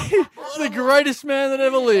 Yeah! The greatest man that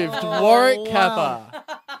ever lived, Warwick Kappa.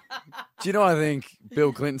 Do you know, I think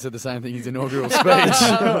Bill Clinton said the same thing in his inaugural speech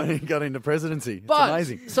when he got into presidency. It's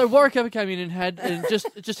amazing. So Warwick Kappa came in and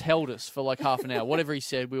just held us for like half an hour. Whatever he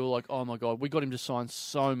said, we were like, "Oh my God." We got him to sign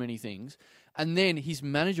so many things. And then his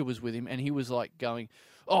manager was with him, and he was like going,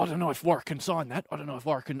 "Oh, I don't know if Warwick can sign that. I don't know if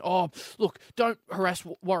Warwick can. Oh, look, don't harass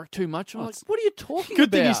Warwick too much." I'm like, "What are you talking Good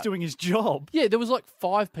about?" thing he's doing his job. Yeah, there was like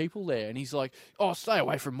 5 people there, and he's like, "Oh, stay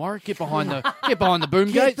away from Warwick. Get behind the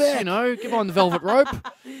boom gates. You know, get behind the velvet rope."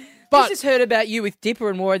 But He's just heard about you with Dipper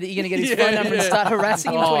and worried that you're going to get his phone number and start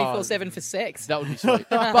harassing him 24/7 for sex. that would be sweet.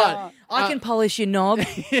 But I can polish your knob.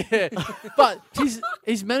 yeah, but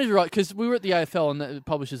his manager, right? Because we were at the AFL, and it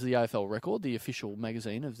publishes the AFL Record, the official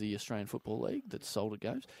magazine of the Australian Football League that's sold at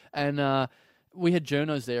games, and we had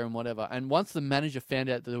journos there and whatever. And once the manager found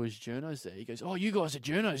out that there was journos there, he goes, "Oh, you guys are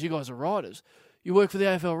journos. You guys are writers. You work for the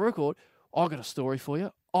AFL Record. I got a story for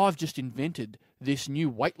you. I've just invented this new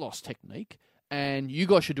weight loss technique, and you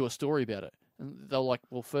guys should do a story about it." And they're like,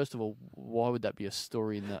 "Well, first of all, why would that be a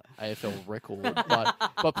story in the AFL Record?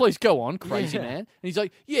 But please go on, crazy man." And he's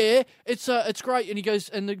like, "Yeah, it's great." And he goes,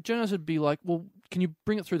 and the journalist would be like, "Well, can you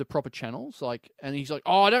bring it through the proper channels?" Like, and he's like,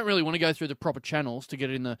 "Oh, I don't really want to go through the proper channels to get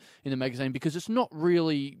it in the magazine because it's not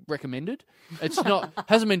really recommended. It's not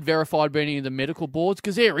hasn't been verified by any of the medical boards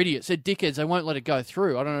because they're idiots. They're dickheads. They won't let it go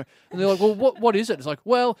through. I don't know." And they're like, "Well, what is it?" It's like,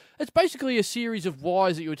 "Well, it's basically a series of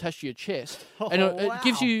wires that you attach to your chest, and it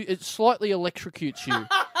gives you it slightly electrocutes you."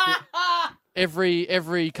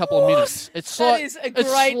 Every couple of minutes. That is a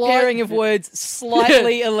great pairing of words.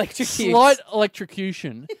 Slightly electrocute. Slight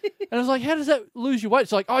electrocution. And I was like, how does that lose your weight?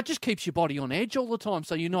 It's like, oh, it just keeps your body on edge all the time.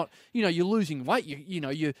 So you're not, you're losing weight.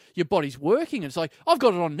 Your body's working. And it's like, I've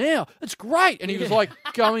got it on now. It's great. And he was like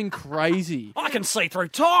going crazy. I can see through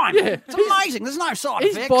time. Yeah. It's amazing. There's no side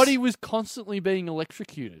His effects. body was constantly being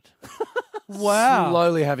electrocuted. Wow.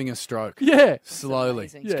 Slowly having a stroke. Yeah. Slowly.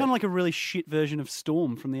 Amazing. It's kind of like a really shit version of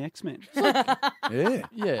Storm from the X-Men. Yeah.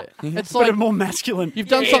 Yeah. It's But like a more masculine. you've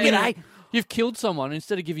done something. g'day. You've killed someone.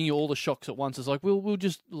 Instead of giving you all the shocks at once, it's like, we'll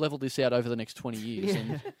just level this out over the next 20 years.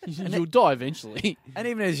 And you'll die eventually. And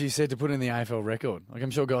even as you said, to put in the AFL record, like I'm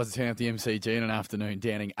sure guys are turning up the MCG in an afternoon,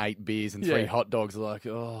 downing 8 beers and 3 Yeah. hot dogs, are like,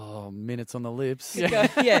 oh, minutes on the lips. You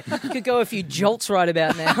could go a few jolts right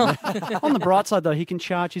about now. On the bright side, though, he can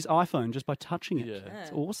charge his iPhone just by touching it. Yeah.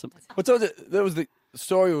 It's awesome. Well, so that was the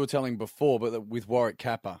story we were telling before, but with Warwick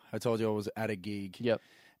Kappa, I told you I was at a gig. Yep.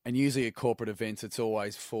 And usually at corporate events, it's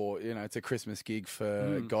always for, it's a Christmas gig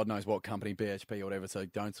for God knows what company, BHP or whatever. So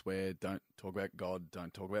don't swear, don't talk about God,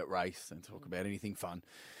 don't talk about race, don't talk about anything fun.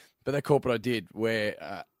 But that corporate I did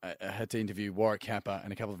where I had to interview Warwick Kappa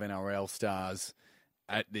and a couple of NRL stars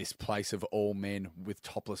at this place of all men with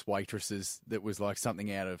topless waitresses that was like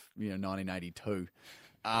something out of 1982.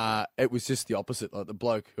 It was just the opposite. Like the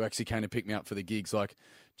bloke who actually came to pick me up for the gigs, like,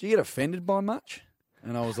 "Do you get offended by much?"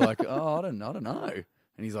 And I was like, "Oh, I don't know."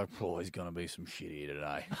 And he's like, "Oh, there's going to be some shit here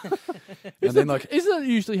today." And then Isn't it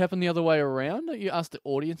usually happen the other way around? You ask the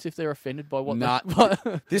audience if they're offended by what Nah.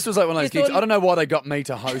 This was like one of those gigs. I don't know why they got me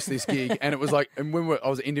to host this gig. And it was like, and when I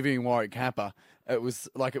was interviewing Warwick Kappa, it was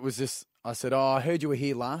just, I said, "Oh, I heard you were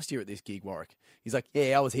here last year at this gig, Warwick." He's like,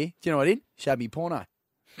 "Yeah, I was here. Do you know what I did? Showed me porno."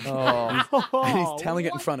 Oh. And he's telling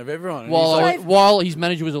it in front of everyone. And he's like, while his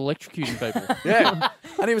manager was electrocuting people. yeah.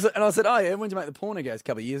 And I said, "Oh, yeah, when did you make the porno?" He goes, "A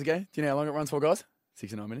couple of years ago. Do you know how long it runs for, guys?"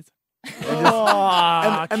 69 minutes.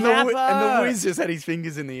 Oh, And the Wiz just had his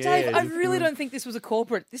fingers in the air. Dave, I really don't think this was a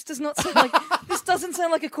corporate. This does not sound like this doesn't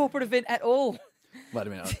sound like a corporate event at all. Wait a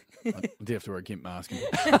minute. I did have to wear a gimp mask.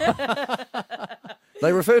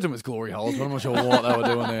 They referred to them as glory holes, but I'm not sure what they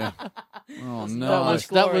were doing there. Oh, no.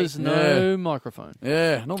 That was no microphone.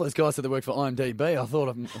 Yeah, and all those guys said they worked for IMDb. I thought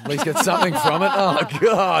I'd at least get something from it. Oh,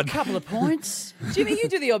 God. couple of points. Jimmy, you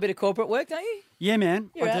do the odd bit of corporate work, don't you? Yeah, man.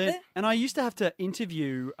 You're I out do. there. And I used to have to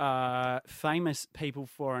interview famous people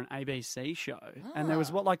for an ABC show. And there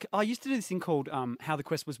was I used to do this thing called How the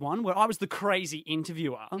Quest Was Won, where I was the crazy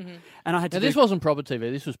interviewer. And I had to Now, this wasn't proper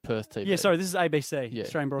TV. This was Perth TV. Yeah, sorry, this is ABC, Yeah.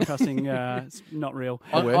 Australian Broadcasting. It's not real.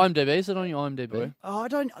 IMDb, is it on your IMDb? Oh, I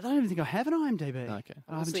don't even think I have an IMDb. Okay.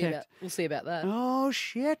 I haven't checked. We'll see about that. Oh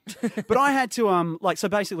shit! But I had to so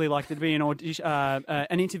basically there'd be an audition,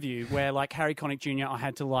 an interview where Harry Connick Jr. I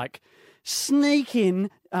had to sneak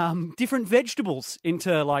in different vegetables into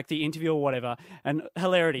the interview or whatever, and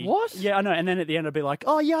hilarity. What? Yeah, I know. And then at the end I'd be like,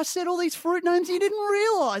 "Oh yeah, I said all these fruit names you didn't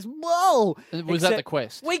realise." Whoa! Was that the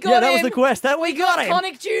quest? We got Yeah, him. that was the quest. That we got him.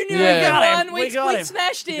 Connick Jr. Yeah. We got him.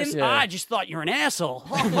 smashed him. Just, Yeah. I just thought you're an asshole.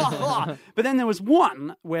 But then there was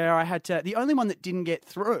one where I had to. The only one that didn't get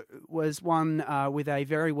through was one with a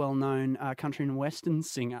very well-known country and western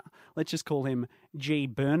singer. Let's just call him G.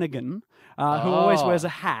 Bernigan, who always wears a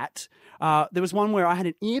hat. There was one where I had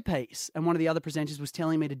an earpiece, and one of the other presenters was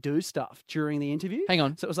telling me to do stuff during the interview. Hang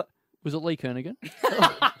on. So it was like, Was it Lee Kernaghan?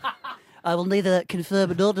 I will neither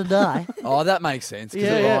confirm nor deny. Oh, that makes sense because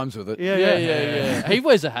it rhymes with it. Yeah. He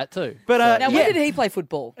wears a hat too. But Now, when did he play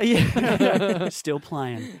football? Yeah, still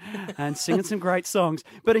playing and singing some great songs.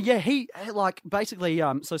 But he like basically.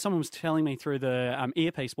 So someone was telling me through the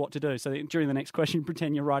earpiece what to do. So during the next question,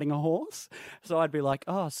 pretend you're riding a horse. So I'd be like,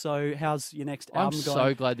 "Oh, so how's your next I'm album so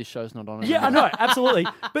going?" glad this show's not on. Yeah, I know, absolutely.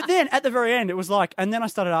 But then at the very end, it was like, and then I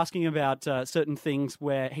started asking about certain things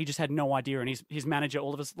where he just had no idea, and his manager,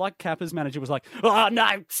 all of us, like Kappa's manager, was like, "Oh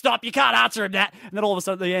no, stop! You can't answer him that." And then all of a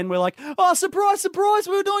sudden at the end, we're like, "Oh, surprise, surprise!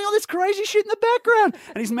 We were doing all this crazy shit in the background,"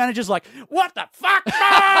 and his manager's like, "What the fuck?"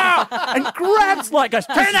 and grabs like goes,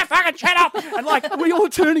 "Turn that fucking shit off!" And like we all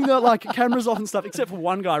turning the like cameras off and stuff, except for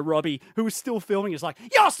one guy, Robbie, who was still filming. Is like,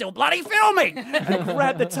 "You're still bloody filming!" and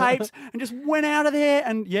grabbed the tapes and just went out of there.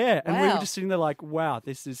 And and we were Wow. just sitting there like, "Wow,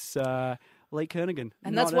 this is." Lee Kernaghan.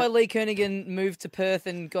 And that's why Lee Kernaghan moved to Perth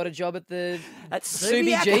and got a job at the At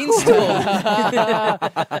Subi Subiac. Jeans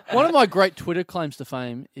store. One of my great Twitter claims to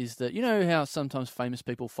fame is that you know how sometimes famous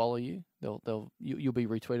people follow you. You'll be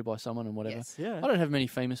retweeted by someone and whatever. Yes. Yeah. I don't have many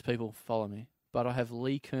famous people follow me, but I have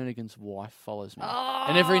Lee Kernaghan's wife follows me,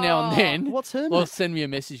 and every now and then, What's her will name? send me a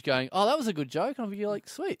message going, "Oh, that was a good joke," and I'll be like,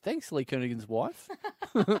 "Sweet, thanks, Lee Kernaghan's wife."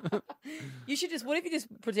 You should just, what if you just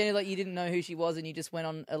pretended like you didn't know who she was and you just went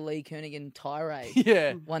on a Lee Kernaghan tirade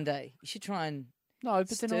Yeah, one day? You should try and, no, but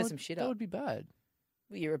Stir then I would, some shit that up. would be bad.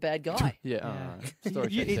 well, you're a bad guy. Yeah,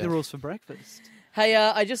 story You for eat the itself. rules for breakfast. Hey,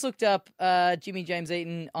 I just looked up Jimmy James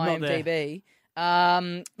Eaton Not there. IMDb.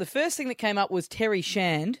 The first thing that came up was Terry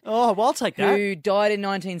Shand, Oh, well, I'll take that. who died in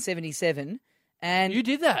 1977. And You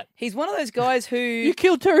did that. he's one of those guys who... You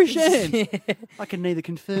killed Terry Shand. I can neither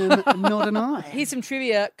confirm nor deny. Here's some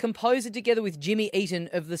trivia. Composed it together with Jimmy Eaton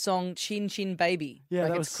of the song Chin Chin Baby. Yeah,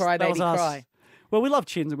 like that it's was Cry that Baby was us. Cry. Well, we love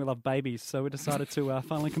chins and we love babies, so we decided to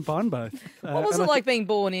finally combine both. What was it like being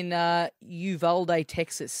born in Uvalde,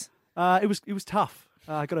 Texas? It was tough.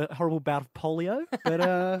 I got a horrible bout of polio,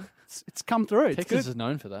 but it's come through. It's Texas good. is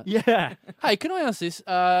known for that. Yeah. Hey, can I ask this?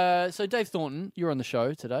 So Dave Thornton, you're on the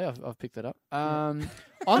show today. I've picked that up. On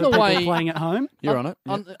the People way, playing at home. You're on it.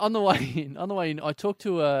 on the way in, I talked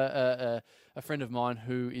to a friend of mine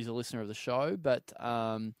who is a listener of the show, but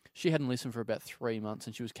she hadn't listened for about 3 months,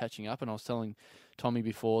 and she was catching up. And I was telling Tommy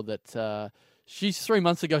before that she's 3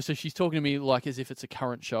 months ago, so she's talking to me like as if it's a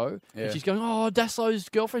current show. Yeah. And she's going, "Oh, Daslo's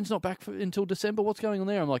girlfriend's not back until December. What's going on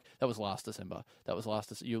there?" I'm like, "That was last December.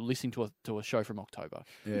 You're listening to a show from October."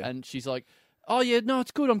 Yeah. And she's like, "Oh yeah, no,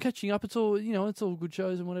 it's good. I'm catching up. It's all it's all good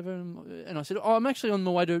shows and whatever." And I said, "Oh, I'm actually on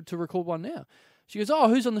my way to record one now." She goes, "Oh,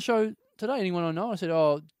 who's on the show today? Anyone I know?" I said,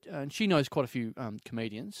 "Oh," and she knows quite a few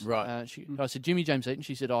comedians. Right. I said, "Jimmy James Eaton."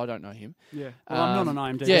 She said, "Oh, I don't know him." Yeah. Well, I'm not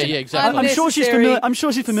on IMDb. Yeah, exactly. I'm sure she's Unnecessary. familiar. I'm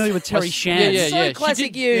sure she's familiar with Terry Yeah, Shand. yeah, So she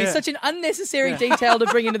classic did- you. yeah. Such an unnecessary detail to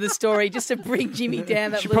bring into the story just to bring Jimmy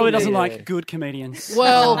down that She little probably bit. doesn't Yeah. like good comedians.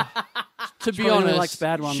 Well, to be probably only honest, likes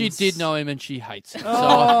bad ones. she did know him and she hates him. So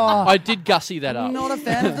Oh. I did gussy that up. Not a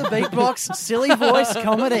fan of the beatbox, silly voice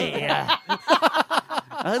comedy.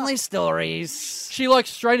 Only stories. She likes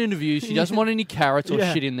straight interviews. She doesn't want any carrots or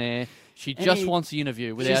Yeah. shit in there. She just wants the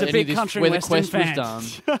interview without She's a any big of this country where the western quest was fan.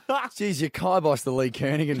 done. Jeez, you kiboshed the Lee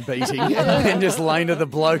Kernaghan beating and just laying to the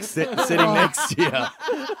bloke sitting next to you.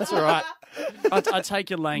 That's all right. I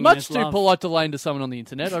take your laying Much as too love. polite to lay into someone on the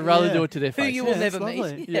internet. I'd rather Yeah. do it to their Who face. you will Yeah, never that's meet.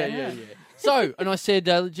 lovely. Yeah. So, and I said,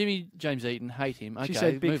 Jimmy James Eaton, hate him. Okay, She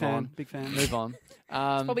said, big move fan, on. big fan. Move on.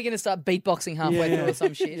 Probably going to start beatboxing halfway Yeah. through or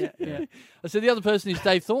some shit. Yeah. I said the other person is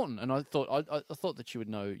Dave Thornton, and I thought I thought that she would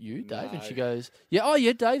know you, Dave. And she goes, "Yeah, oh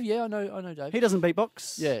yeah, Dave. Yeah, I know Dave." He doesn't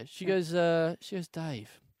beatbox. Yeah, she goes, Dave.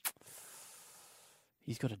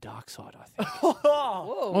 He's got a dark side, I think. I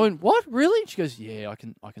Whoa. went, "What? Really?" She goes, "Yeah,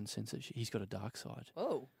 I can sense it. He's got a dark side.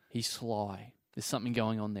 Whoa. He's sly. There's something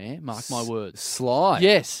going on there. Mark my words." Sly.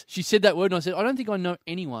 Yes, she said that word, and I said, "I don't think I know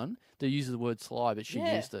anyone that uses the word sly, but she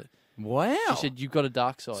Yeah. used it." Wow. She said, "You've got a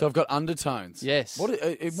dark side." So I've got undertones. Yes. What?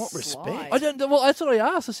 In what Sly. respect? I don't. Well, that's what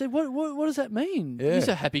I asked. I said, "What does that mean?" Yeah. He's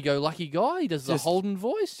a happy-go-lucky guy. He does the Just- Holden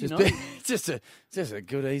voice, you know. just a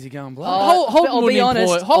good easygoing bloke. Holden, I'll be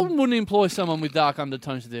honest, Holden wouldn't employ someone with dark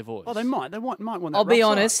undertones to their voice. Oh, they might. They might want that. I'll be rough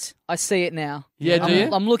side. honest. I see it now. Yeah, do you?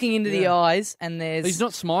 I'm looking into the Yeah. eyes, and there's He's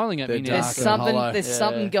not smiling at me They're now. there's dark and something hollow. there's Yeah.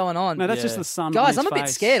 something going on. No, that's Yeah. just the sun. Guys, on I'm a his bit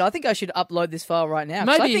face. scared. I think I should upload this file right now.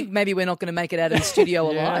 'cause I Maybe- think maybe we're not going to make it out of the studio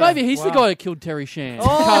Yeah. alive. Maybe he's the Wow. guy who killed Terry Shand.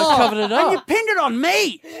 Oh, Covered it And you up. pinned it on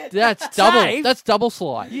me. That's double. Dave. That's double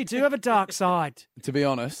sly. You do have a dark side. To be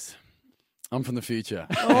honest, I'm from the future.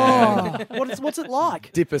 Oh, what's it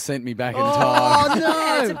like? Dipper sent me back in Oh time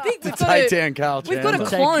Yeah, it's no! a big. to We've got take a, down Carl we've got a Chandler.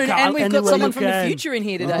 clone, Carl and we've got anywhere someone you from the can. future in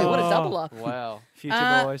here today. What a Oh. double up. Wow.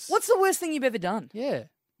 Future boys. What's the worst thing you've ever done? Yeah.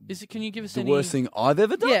 Is it? Can you give us The any? worst thing I've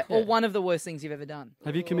ever done? Yeah, or one of the worst things you've ever done.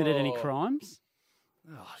 Have you committed any crimes?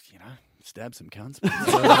 Oh, stab some cunts. Using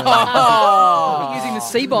the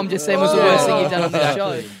C-bomb just then was the worst thing you've done on the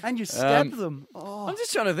show. And you stabbed them. I'm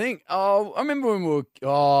just trying to think. Oh, I remember when we were...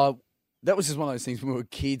 that was just one of those things when we were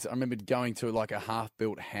kids. I remember going to like a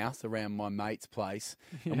half-built house around my mate's place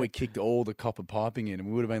and we kicked all the copper piping in and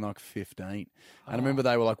we would have been like 15. And I remember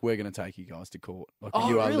they were like, we're going to take you guys to court. Like,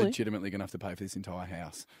 you are really? legitimately going to have to pay for this entire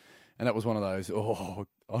house. And that was one of those,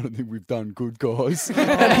 I don't think we've done good, guys.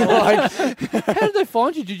 And like, How did they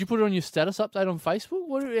find you? Did you put it on your status update on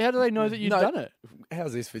Facebook? How do they know that you'd done it?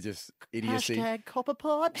 how's this for just idiocy? Hashtag copper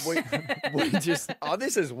pipes. We just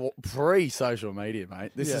this is pre-social media,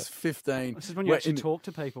 mate. This is 15. This is when you actually talk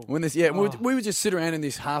to people. When this, we would just sit around in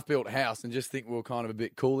this half-built house and just think we were kind of a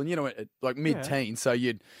bit cool. And like mid-teens, so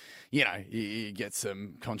you get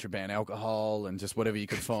some contraband alcohol and just whatever you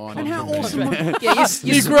could find. And how awesome!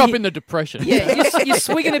 You grew up in the Depression. Yeah, you're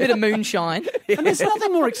swigging a bit of moonshine. And there's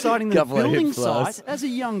nothing more exciting than Couple of building hip flies. sites. As a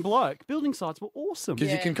young bloke, building sites were awesome.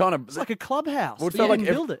 Because you can kind of... It's like a clubhouse. Well, it but felt you like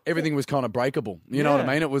can build it. everything was kind of breakable. You know what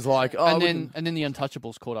I mean? It was like... and then the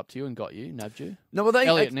Untouchables caught up to you and got you, nabbed you. No, well,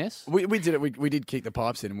 Elliot Ness. We did it. We did kick the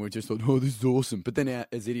pipes in, and we just thought, "Oh, this is awesome." But then,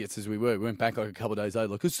 as idiots as we went back like a couple of days later,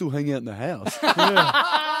 like, let's still hang out in the house.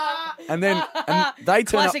 And they turn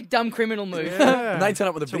Classic dumb criminal move. and they turn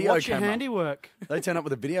up with a So video watch your camera. handiwork. They turn up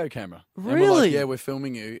with a video camera. And we're Really? like, yeah, we're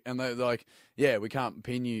filming you, and they're like, yeah, we can't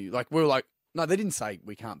pin you. Like, we were like. No, they didn't say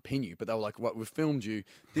we can't pin you, but they were like, "What? We've filmed you.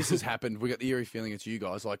 This has happened. We got the eerie feeling it's you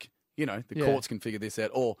guys. Like, the courts can figure this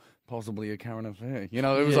out, or possibly a current affair. It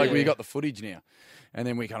was like we got the footage now." And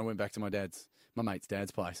then we kind of went back to my mate's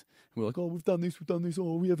dad's place. And we're like, "Oh, we've done this.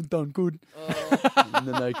 Oh, we haven't done good." And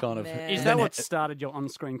then they kind of Is that what started your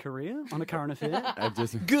on-screen career on a current affair?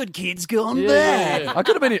 Good kids gone Yeah, bad. yeah. I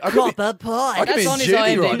could have been. Copper pipe. could be That's in on his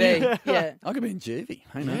juvie, IMDb. Yeah. I could be in juvie.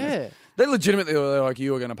 Who knows? Yeah. They legitimately were like,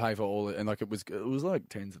 "You were going to pay for all it," and like it was like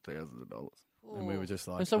tens of thousands of dollars, and we were just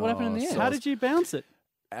like, And so what happened in the end? How did you bounce it?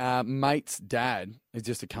 Mate's dad is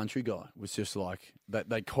just a country guy. Was just like that.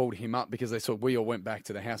 They called him up because they saw we all went back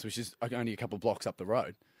to the house, which is only a couple of blocks up the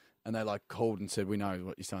road, and they like called and said, "We know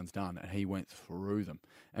what your son's done," and he went through them,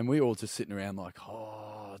 and we were all just sitting around like,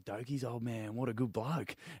 "Oh, Dokie's old man, what a good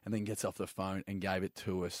bloke," and then gets off the phone and gave it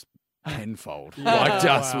to us. Tenfold,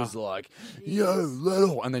 was like, yo,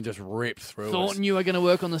 little, and then just ripped through Thornton, you are going to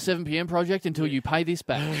work on the 7 p.m. project until you pay this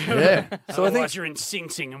back. us. Yeah, so I think, you're in Sing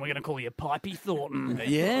Sing and we're going to call you Pipey Thornton.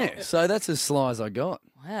 yeah, so that's as sly as I got.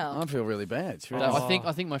 Wow. I feel really bad. It's really-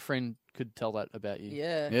 I think my friend could tell that about you.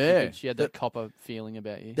 Yeah. yeah, She had that copper feeling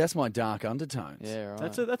about you. that's my dark undertones. Yeah,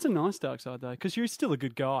 right. That's a nice dark side though, because you're still a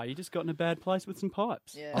good guy. You just got in a bad place with some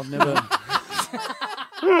pipes. Yeah. I've never.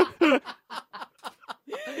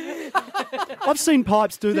 I've seen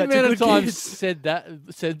pipes do the that to amount good of times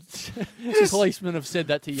kids. policemen have said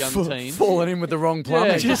that to young teens. Falling in with the wrong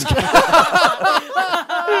plumbing.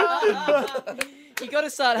 You got to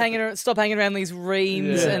stop hanging around these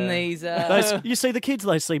reams and these. You see the kids,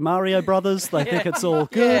 they see Mario Brothers, they think it's all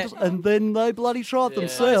good, and then they bloody try it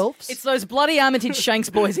themselves. It's those bloody Armitage Shanks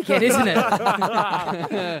boys again, isn't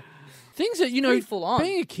it? Things that, Pretty full on.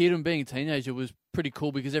 being a kid and being a teenager was pretty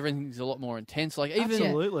cool because everything's a lot more intense. Like even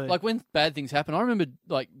Absolutely. like when bad things happen, I remember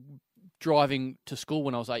like driving to school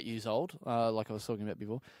when I was 8 years old, like I was talking about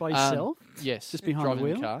before. By yourself? Yes. Just behind driving the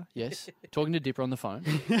the wheel? car, yes. Talking to Dipper on the phone.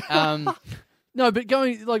 No, but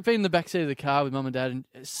being in the backseat of the car with mum and dad and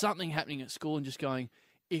something happening at school and just going,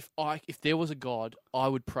 if there was a God, I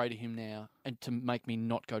would pray to him now and to make me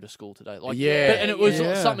not go to school today. Like, Yeah. and it was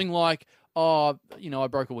Yeah. something like, I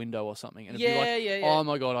broke a window or something. And it'd be like, Yeah. oh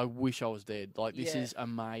my God, I wish I was dead. Like, this is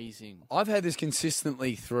amazing. I've had this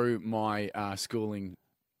consistently through my schooling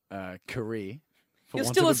career. For You're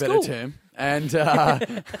want still of a at better school. term, and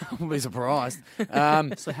I won't be surprised.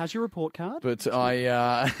 So how's your report card? But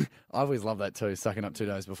I always love that too. Sucking up 2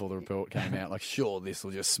 days before the report came out, like sure this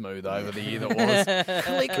will just smooth over the year that was.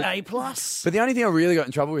 Click A+. plus. But the only thing I really got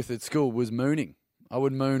in trouble with at school was mooning. I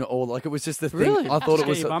would moon all like it was just the thing. Really? I thought Just it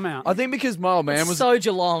was. get your bum out. I think because my old man was. So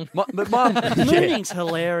Geelong. But my yeah, Mooning's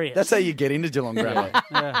hilarious. that's how you get into Geelong Grammar.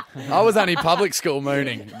 yeah. I was only public school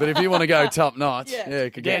mooning, but if you want to go top notch,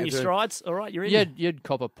 it could Down get your into- strides. All right, you're in. You had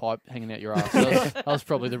copper pipe hanging out your ass. That was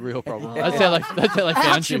probably the real problem. That's how they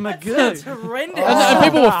found you. It's And, horrendous. and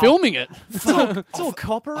people were filming it. It's all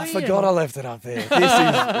coppery. I forgot I left it up there. This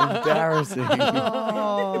is embarrassing.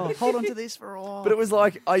 Oh, hold on to this for a while. But it was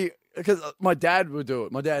like because my dad would do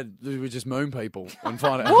it. My dad would just moon people and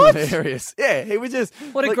find it hilarious. Yeah, he would just.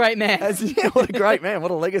 What a great man. What a great man.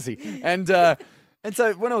 What a legacy. And And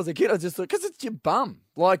so when I was a kid, I just thought, because it's your bum.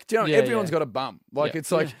 Like, do you know, Yeah, everyone's yeah. got a bum. Like, Yeah.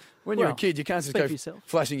 it's like when you're a Well, kid, you can't just speak go for yourself.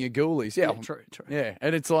 flashing your ghoulies. Yeah, True. yeah.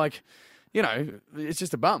 And it's like, you know, it's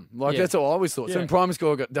just a bum. Like, Yeah. that's all I always thought. So Yeah. in primary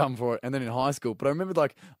school, I got dumb for it. And then in high school, but I remember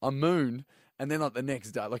like a moon, and then like the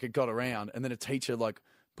next day, like it got around, and then a teacher like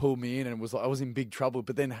pulled me in and was like, I was in big trouble.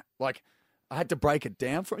 But then like, I had to break it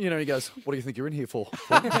down for him. You know, he goes, "What do you think you're in here for?"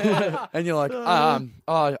 And you're like, I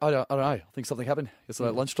don't know. I think something happened yesterday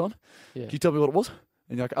at lunchtime. Yeah. Can you tell me what it was?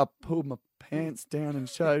 And you're like, I pulled my pants down and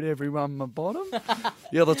showed everyone my bottom.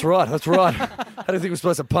 Yeah, that's right. How do you think we're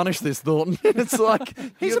supposed to punish this, Thornton? It's like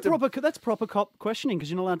He's a proper. That's proper cop questioning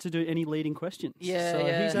because you're not allowed to do any leading questions. Yeah, so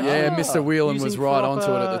yeah. He's Yeah, Mr. Whelan was using right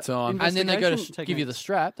onto it at the proper time. And then they go to investigation give you the techniques.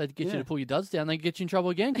 strap. They get you Yeah. to pull your duds down. They get you in trouble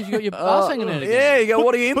again because you got your ass hanging out again. Yeah, you go,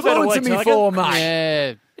 what are you Put that away, influencing me Tiger. for, mate?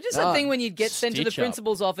 Yeah. But just that thing when you'd get sent to the Stitch up.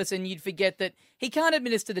 principal's office and you'd forget that he can't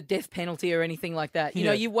administer the death penalty or anything like that. You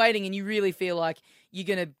know, Yeah. you're waiting and you really feel like you're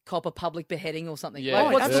going to cop a public beheading or something. Yeah.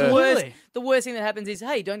 Like, what's the absolutely. worst? The worst thing that happens is,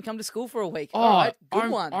 hey, don't come to school for a week. Oh, All right, good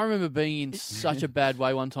one. I remember being in such a bad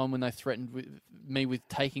way one time when they threatened me with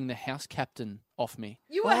taking the house captain off me.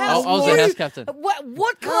 You were I house. was the house captain.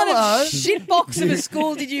 What kind of shit box of a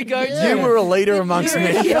school did you go to? You were a leader amongst me.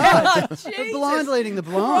 Yeah, The Jesus blind leading the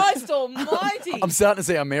blind. Christ Almighty! I'm starting to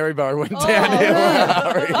see how Maryborough went Oh, downhill.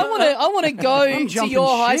 man. I want to go to jumping your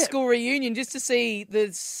high ship. school reunion just to see the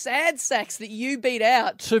sad sacks that you beat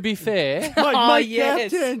out. To be fair, Oh,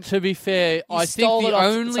 yes. Captain. to be fair, I think stole it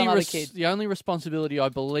off some other kid. the only responsibility I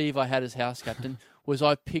believe I had as house captain was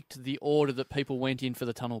I picked the order that people went in for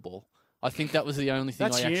the tunnel ball. I think that was the only thing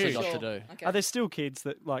That's I actually huge. got Sure. to do. Okay. Are there still kids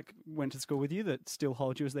that like went to school with you that still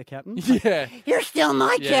hold you as their captain? Yeah. You're still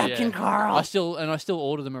my Yeah, captain, yeah. Carl. I still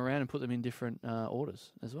order them around and put them in different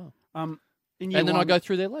orders as well. In year And then I one- go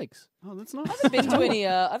through their legs. Oh, that's nice. I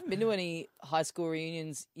haven't been to any high school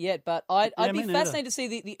reunions yet, but I'd Yeah, be me neither. fascinated to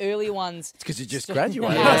see the earlier ones. It's because you just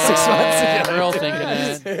graduated Yeah. 6 months Yeah, ago. we're all thinking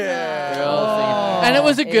it. Yeah. We're all thinking it. And it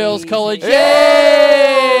was a girls' Easy. college.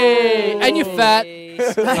 Yay! And you're fat.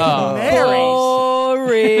 Oh.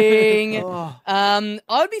 Boring. Oh. I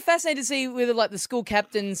would be fascinated to see whether, like, the school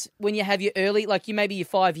captains, when you have your early, like, maybe your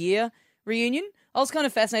 5-year reunion, I was kind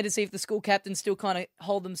of fascinated to see if the school captains still kind of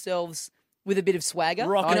hold themselves with a bit of swagger.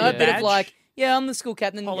 Rocking you know, the a bit of badge. like, yeah, I'm the school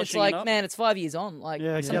captain. Polishing It's it like, up. man, it's 5 years on. Like,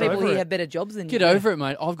 Yeah, some get people over here it. have better jobs than Get you. over it,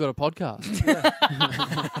 mate. I've got a podcast.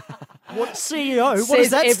 What CEO? What does Says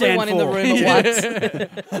that stand everyone for? in the room at once.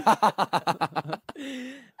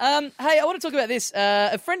 Hey, I want to talk about this.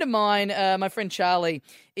 A friend of mine, my friend Charlie,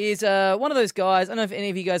 is one of those guys. I don't know if any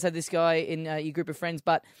of you guys have this guy in your group of friends,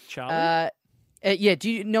 but Charlie? yeah, do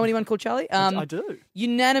you know anyone called Charlie? I do.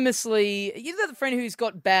 Unanimously, you know the friend who's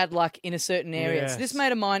got bad luck in a certain area. So this Yes.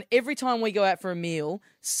 mate of mine, every time we go out for a meal,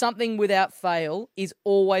 something without fail is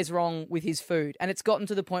always wrong with his food. And it's gotten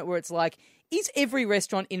to the point where it's like, is every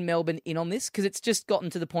restaurant in Melbourne in on this? Because it's just gotten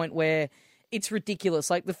to the point where it's ridiculous.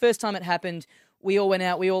 Like the first time it happened, we all went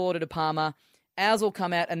out, we all ordered a Parma. Ours all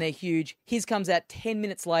come out and they're huge. His comes out 10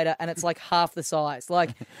 minutes later and it's like half the size. Like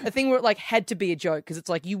a thing where it like had to be a joke because it's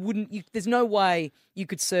like there's no way you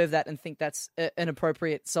could serve that and think that's an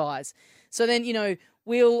appropriate size. So then, you know,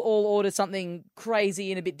 we'll all order something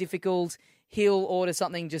crazy and a bit difficult. He'll order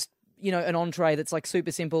something just, you know, an entree that's like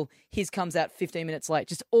super simple. His comes out 15 minutes late.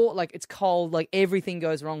 Just all like it's cold, like everything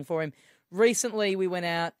goes wrong for him. Recently we went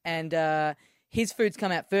out and his food's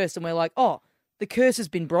come out first and we're like, oh, the curse has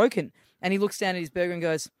been broken. And he looks down at his burger and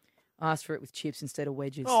goes, I asked for it with chips instead of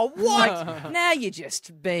wedges. Oh, what? Like, now you're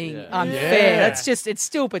just being Yeah. unfair. Yeah. That's just, it's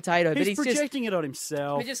still potato, but He's he's just, projecting it on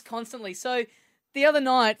himself. but just constantly. So the other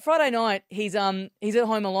night, Friday night, he's at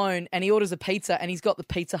home alone and he orders a pizza and he's got the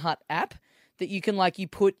Pizza Hut app that you can you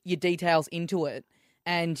put your details into it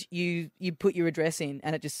and you put your address in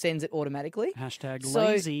and it just sends it automatically. Hashtag So,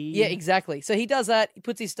 lazy. yeah, exactly. So he does that. He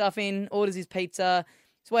puts his stuff in, orders his pizza.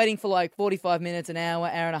 He's waiting for like 45 minutes, an hour,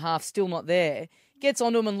 hour and a half, still not there. Gets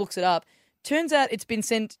onto him and looks it up. Turns out it's been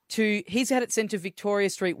he's had it sent to Victoria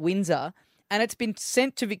Street, Windsor, and it's been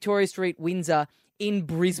sent to Victoria Street, Windsor in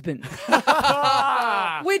Brisbane.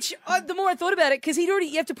 Which, the more I thought about it, because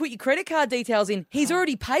you have to put your credit card details in. He's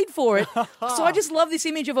already paid for it. So I just love this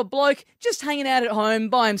image of a bloke just hanging out at home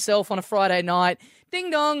by himself on a Friday night. Ding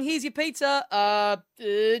dong, here's your pizza.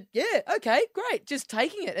 Yeah, okay, great. Just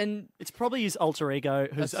taking it. And It's probably his alter ego,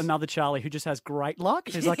 who's another Charlie who just has great luck.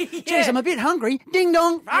 He's like, Yeah. geez, I'm a bit hungry. Ding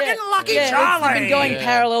dong. Fucking lucky Charlie. They've been going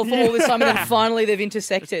parallel for all this time, and then finally they've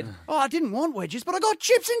intersected. Oh, I didn't want wedges, but I got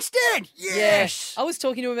chips instead. Yes. I was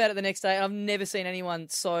talking to him about it the next day, and I've never seen anyone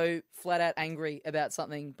so flat out angry about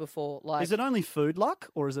something before. Like, Is it only food luck,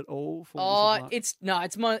 or is it all forms oh, of luck?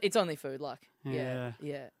 it's only food luck. Yeah. Yeah.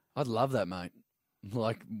 Yeah. I'd love that, mate.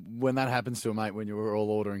 Like when that happens to a mate when you were all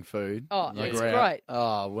ordering food. Oh, like it's we're out- great.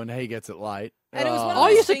 Oh, when he gets it late. And it was one of I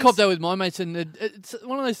those used to things- cop that with my mates, and it's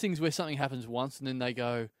one of those things where something happens once, and then they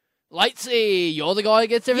go, "Latesy, you're the guy who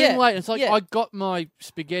gets everything Yeah, late." And it's like, yeah. I got my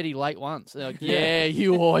spaghetti late once. They're like, yeah,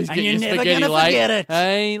 you always And get you're your never spaghetti gonna late. forget it.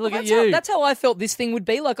 Hey, look at That's you. that's how I felt this thing would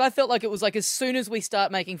be. Like, I felt like it was like as soon as we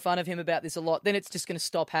start making fun of him about this a lot, then it's just going to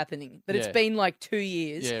stop happening. But it's Yeah. been like 2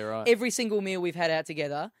 years. Yeah, right. Every single meal we've had out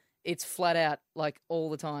together, it's flat out like all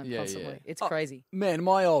the time, Yeah, constantly. yeah. It's crazy. Man,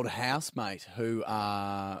 my old housemate who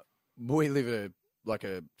we live in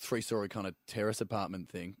a 3-story kind of terrace apartment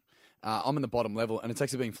thing. I'm in the bottom level, and it's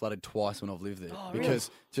actually been flooded twice when I've lived there because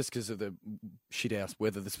of the shit house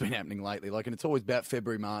weather that's been happening lately. Like, and it's always about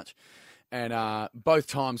February, March, and both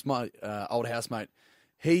times my old housemate,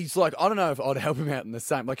 he's like, I don't know if I'd help him out in the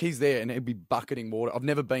same. Like, he's there and he'd be bucketing water. I've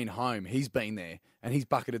never been home. He's been there and he's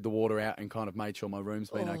bucketed the water out and kind of made sure my room's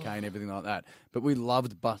been okay and everything like that. But we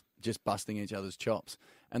loved just busting each other's chops.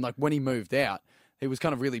 And like when he moved out, he was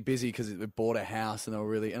kind of really busy because they bought a house and they were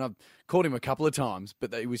really, and I've called him a couple of times,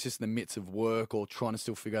 but he was just in the midst of work or trying to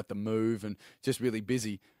still figure out the move and just really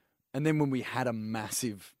busy. And then when we had a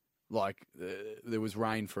massive, there was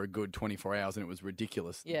rain for a good 24 hours and it was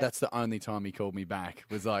ridiculous. Yeah. That's the only time he called me back.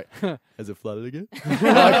 Was like, has it flooded again?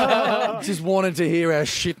 Like, just wanted to hear how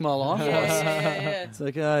shit my life was. Yeah. It's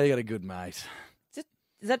like, oh, you got a good mate.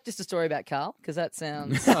 Is that just a story about Carl? Because that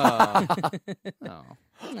sounds... Oh.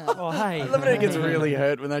 Oh, hey. I love it. It gets really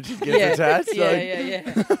hurt when that just gets attached.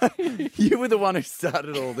 Yeah. You were the one who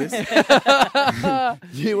started all this.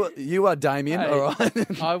 you are Damien, Hey. all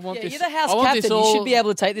right? I want Yeah, this. you're the house I want captain. this You all, should be able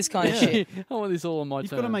to take this kind of shit. I want this all on my You've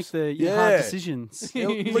terms. got to make the hard Yeah. decisions.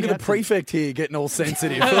 Look at the prefect here getting all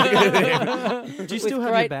sensitive. Look at him. Do you still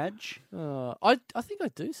have great- your badge? I think I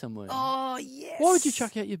do somewhere. Oh, yes. Why would you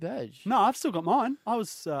chuck out your badge? No, I've still got mine. I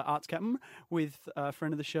was arts captain with a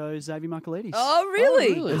friend of the show, Xavier Michaelides. Oh,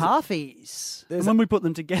 really? really? Halfies. And when we put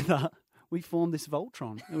them together, we formed this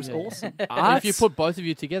Voltron. It was Yeah. awesome. And if you put both of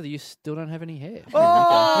you together, you still don't have any hair.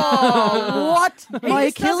 Oh, what? My He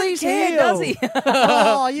just doesn't Achilles care, heel. does he?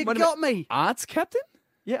 Oh, you Wait a got me. Arts captain?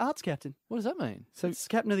 Yeah, arts captain. What does that mean? So it's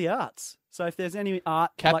captain of the arts. So if there's any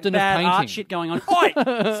art, Captain like of bad art painting. shit going on, oi,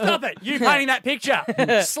 stop it! You painting that picture?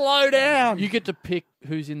 Slow down. You get to pick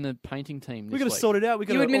who's in the painting team this We got to week. sort it out. We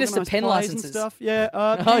got You to administer pen plays and licenses. stuff. Yeah.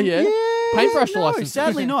 Oh, yeah? Paintbrush no, licenses.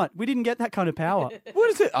 sadly not. We didn't get that kind of power. What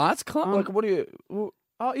is it? Arts club? Like, what do you...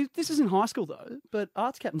 This is in high school though, but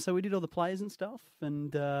arts captain. So we did all the plays and stuff,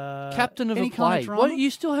 and Captain of any a kind play. of drama. What,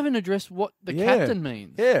 you still haven't addressed what the Yeah. captain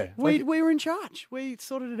means. Yeah. we were in charge. We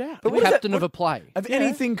sorted it out. But what is Captain that- of a play. Of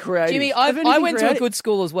anything creative. Jimmy, I anything went to a creative- good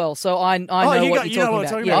school as well, so I know you what got- you're you know talking what I'm about.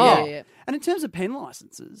 talking Yeah, about. yeah. And in terms of pen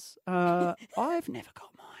licenses, I've never got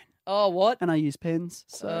mine, Oh, what? and I use pens.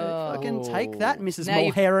 So Oh. I can take that, Mrs. Now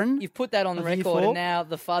you've- Mulheron. You've put that on the Of year record, 4. and now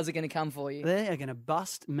the fuzz are going to come for you. They are going to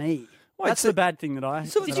bust me. Wait, That's so- the bad thing that Did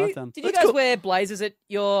I've you done. did you guys wear blazers at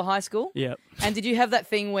your high school? Yep. And did you have that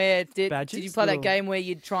thing where did you Badges? play that Or- game where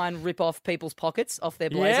you'd try and rip off people's pockets off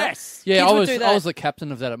their blazer? Yes. Yeah, Kids would do that. I was the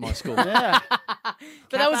captain of that at my school. Yeah.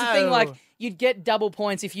 But that was the thing, like, Capo. you'd get double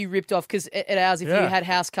points if you ripped off, because at ours, if you Yeah. had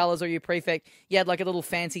house colours or your prefect, you had like a little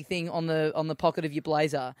fancy thing on the pocket of your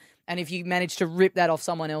blazer. And if you managed to rip that off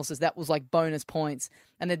someone else's, that was like bonus points.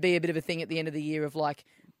 And there'd be a bit of a thing at the end of the year of like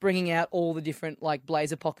bringing out all the different like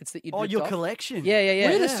blazer pockets that you'd Oh, ripped your off. collection. Yeah. We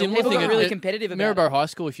had a similar People thing got at- really at competitive about Maryborough it. High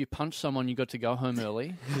School, if you punch someone, you got to go home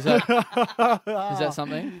early. Is that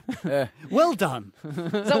something? Well done. Is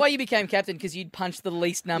that why you became captain? Because you'd punch the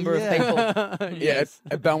least number of people? Yeah,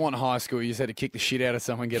 at Belmont High School, you just had to kick the shit out of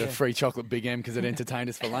someone, get a free chocolate Big M because it entertained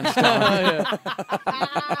us for lunchtime.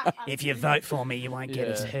 If you vote for me, you won't get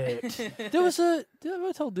us hurt. There was a. Did I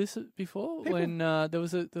ever told this before? When there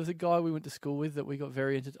was a guy we went to school with that we got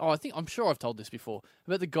very into. Oh, I'm sure I've told this before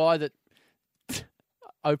about the guy that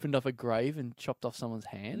opened up a grave and chopped off someone's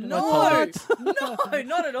hand. Have I told No, no,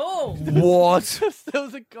 not at all. What? there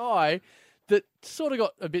was a guy that sort of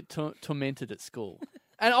got a bit tormented at school.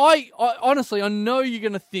 And I honestly, I know you're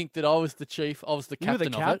going to think that I was the chief, I was the You were the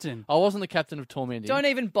captain of captain. it. I wasn't the captain of tormenting. Don't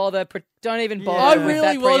even bother. Don't even bother. I with really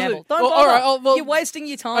that wasn't. preamble. Don't Well, bother. all right, well, You're wasting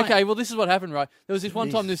your time. Okay, well, this is what happened, right? There was this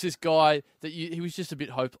one time, there's this guy that he was just a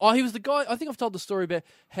bit hopeless. Oh, he was the guy, I think I've told the story about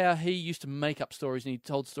how he used to make up stories, and he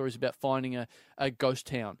told stories about finding a ghost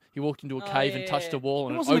town. He walked into a cave and touched a wall,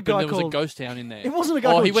 and It it wasn't a opened, guy there was a called- ghost town in there. It wasn't a guy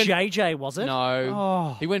Oh, called he went, JJ, was it? No.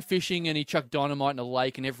 Oh. He went fishing, and he chucked dynamite in a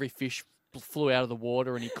lake, and every fish flew out of the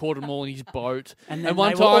water, and he caught them all in his boat. And then one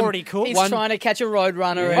they were time, already cooked. He's trying to catch a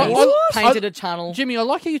roadrunner Yeah. and What? he's painted a tunnel. Jimmy, I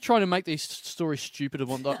like how you're trying to make these stories stupid of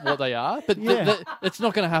what they are, but Yeah. it's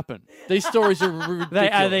not going to happen. These stories are ridiculous.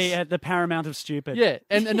 They are the paramount of stupid. Yeah,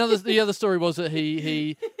 and the other story was that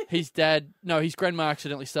his grandma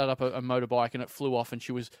accidentally started up a motorbike and it flew off, and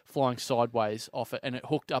she was flying sideways off it, and it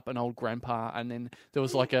hooked up an old grandpa, and then there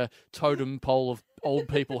was like a totem pole of old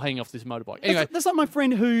people hanging off this motorbike. Anyway, That's like my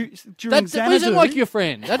friend who, during that isn't Xanadu... like your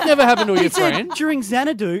friend. That never happened to He your said friend. during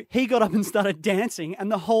Xanadu, he got up and started dancing,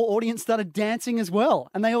 and the whole audience started dancing as well.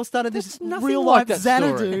 And they all started this Nothing real-life like that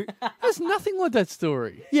Xanadu. story. There's nothing like that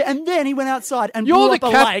story. Yeah, and then he went outside and You're blew the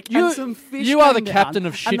up a cap- lake, you- and some fish you are came the down, captain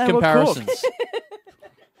of and shit they were comparisons. cooked.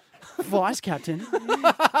 Vice captain.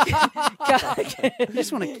 I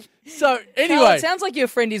just want to... So Carl, anyway, it sounds like your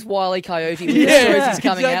friend is Wile E. Coyote with Yeah, the stories he's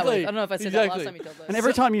coming out exactly. with. I don't know if I said that Exactly. last time you told those. And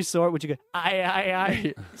every time you saw it, would you go,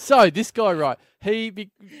 aye? so this guy, right?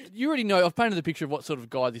 You already know. I've painted the picture of what sort of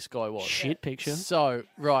guy this guy was. Shit picture. So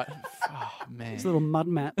right, oh man. This little mud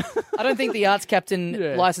mat. I don't think the arts captain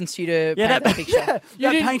Yeah. licensed you to Yeah, paint that the picture. That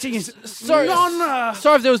didn't- painting is... Sorry, Non-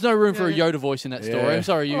 sorry if there was no room for a Yoda voice in that story. Yeah. I'm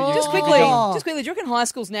sorry. You Just you- quickly, Oh. do you reckon high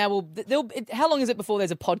schools now how long is it before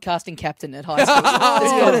there's a podcasting captain at high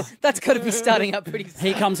school? That's got to be starting up pretty soon.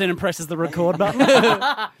 He comes in and presses the record button.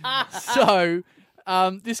 So.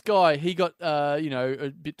 This guy, he got,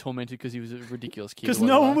 a bit tormented because he was a ridiculous kid. Because or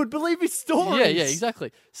no whatever. one would believe his stories. Yeah,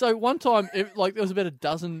 exactly. So one time, there was about a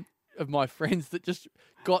dozen of my friends that just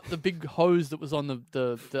got the big hose that was on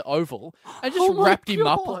the oval and just Oh my wrapped him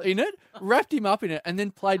up God. in it, and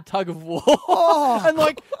then played tug of war Oh.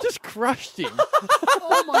 and just crushed him.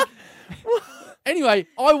 Anyway,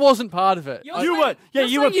 I wasn't part of it. You're You saying- were- yeah, you're you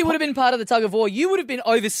saying were you would have been part of the tug of war. You would have been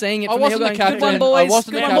overseeing it. I From wasn't the the hill going, captain. Good one, I boys.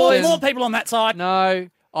 wasn't Good the one, captain. boys. More people on that side. No,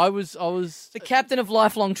 I was. The captain of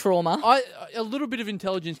lifelong trauma. A little bit of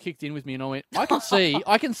intelligence kicked in with me, and I went, I can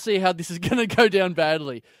see how this is going to go down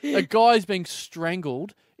badly. A guy's being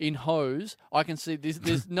strangled in hose. I can see this.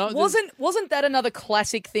 There's no. Wasn't that another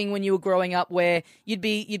classic thing when you were growing up, where you'd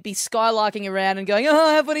be skylarking around and going, oh,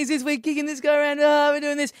 how funny is this? We're kicking this guy around. Oh, we're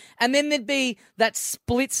doing this, and then there'd be that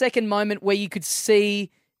split-second moment where you could see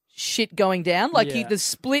shit going down, Yeah. the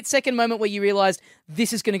split-second moment where you realised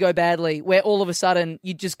this is going to go badly, where all of a sudden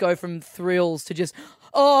you just go from thrills to just,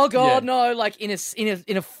 oh god, Yeah. no, like in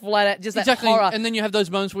a flat out, just Exactly, that horror. and then you have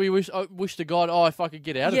those moments where you wish to God, if I could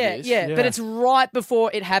get out of this. Yeah, but it's right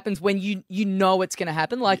before it happens when you know it's going to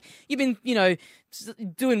happen. Like, you've been,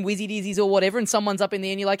 doing whizzy dizzies or whatever, and someone's up in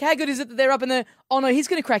there, and you're like, how good is it that they're up in there? Oh no, he's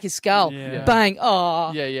going to crack his skull. Yeah. Bang.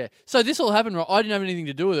 Oh. Yeah. So this all happened, right? I didn't have anything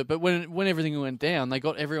to do with it, but when everything went down, they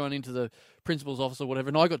got everyone into the principal's office or whatever,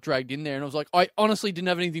 and I got dragged in there, and I was like, I honestly didn't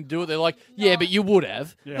have anything to do with it. They're like, yeah, but you would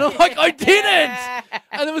have. Yeah. And I'm like, I didn't!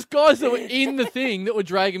 And there was guys that were in the thing that were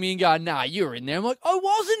dragging me and going, nah, you were in there. I'm like, I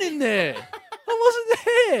wasn't in there. I wasn't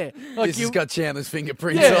there. Like, This has got Chandler's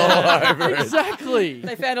fingerprints Yeah. all over it. Exactly.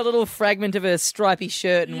 They found a little fragment of a stripy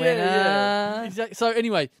shirt and went, Exactly. So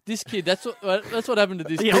anyway, this kid, that's what happened to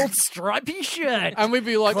this The kid. old stripy shirt. And we'd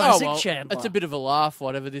be like, Classic oh, well, Chandler. it's a bit of a laugh,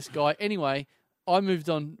 whatever, this guy. Anyway, I moved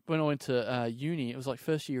on when I went to uni. It was like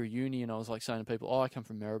first year of uni, and I was like saying to people, oh, I come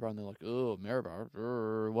from Maryborough. And they're like, oh,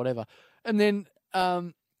 Maryborough, whatever. And then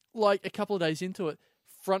like a couple of days into it,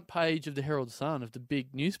 front page of the Herald Sun, of the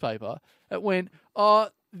big newspaper, it went,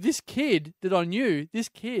 this kid that I knew, this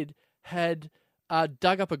kid had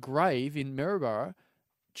dug up a grave in Maryborough,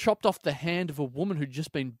 chopped off the hand of a woman who'd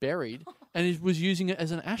just been buried, and was using it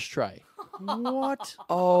as an ashtray. What?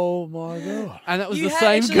 Oh my god! "Ah." And that was You the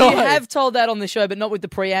same actually, guy. You have told that on the show, but not with the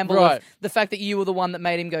preamble Right. of the fact that you were the one that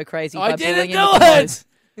made him go crazy. I by didn't bullying do him with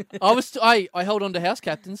it! the I was I held on to house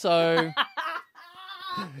captain, so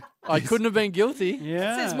I couldn't have been guilty.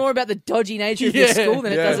 Yeah. It says more about the dodgy nature of Yeah. your school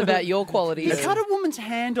than it Yeah. does about your qualities. He cut a woman's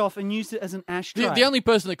hand off and used it as an ashtray. The only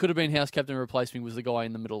person that could have been house captain and replaced me was the guy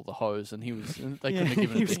in the middle of the hose, and they couldn't have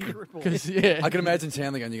given he it was to him. crippled. 'Cause, yeah. I can imagine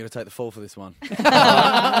Chandler going, you're going to take the fall for this one.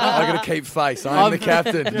 I got to keep face. I'm the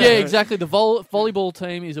captain. Yeah, exactly. The volleyball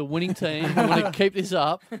team is a winning team. We want to keep this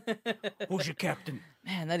up. Who's your captain?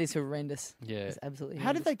 Man, that is horrendous. Yeah. It's absolutely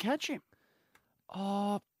How did horrendous. they catch him?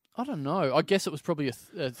 I don't know. I guess it was probably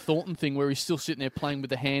a Thornton thing where he's still sitting there playing with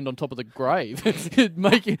the hand on top of the grave,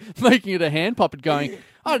 making it a hand puppet going,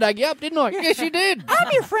 I dug you up, didn't I? Yes, you did.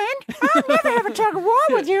 I'm your friend. I'll never have a tug of war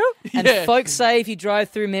with you. And folks say if you drive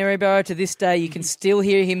through Maryborough to this day, you can still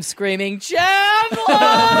hear him screaming, Chandler!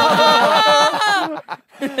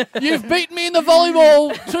 You've beaten me in the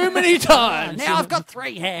volleyball too many times. Now I've got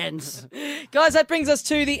 3 hands. Guys, that brings us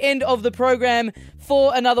to the end of the program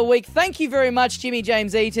for another week. Thank you very much, Jimmy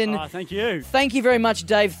James Eaton. Thank you. Thank you very much,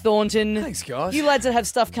 Dave Thornton. Thanks, guys. You lads that have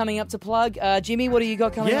stuff coming up to plug. Jimmy, what do you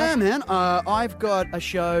got coming Yeah, up? man. I've got a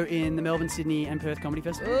show in the Melbourne, Sydney and Perth Comedy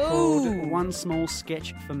Festival called One Small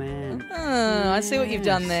Sketch for Man. I see what you've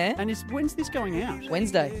done there. And when's this going out?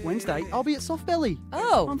 Wednesday. Wednesday. I'll be at Soft Belly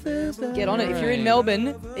Oh, on Thursday. get on it. If you're in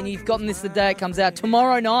Melbourne and you've gotten this the day it comes out,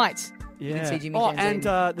 tomorrow night. Yeah. can see Jimmy oh, James and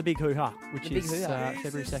Eaton. the Big Hoo-Ha, which The Big is Hoo-Ha.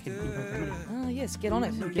 February 2nd in Perth Comedy. Oh, yes, get on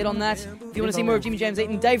it. Get on that. If you want to see more of Jimmy James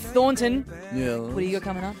Eaton, Dave Thornton, Yeah. what do you got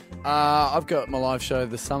coming up? I've got my live show,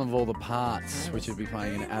 The Sum of All the Parts, which will be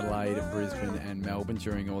playing in Adelaide, Brisbane and Melbourne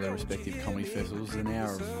during all their respective comedy festivals. An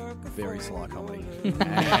hour of very sly comedy. With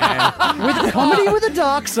comedy with a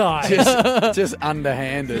dark side. just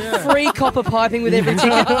underhanded. Free copper piping with every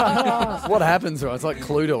ticket. What happens, right? It's like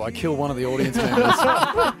Cluedo. I kill one of the audience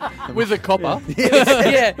members. With a copper.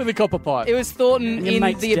 Yeah. With a copper pipe. It was Thornton And your in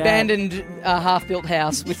mate's the dad. abandoned half-built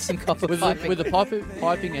house with some copper piping. with the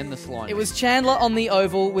piping and the slime. It was Chandler on the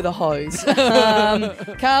oval with a hose.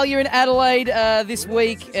 Carl, you're in Adelaide this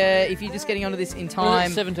week. If you're just getting onto this in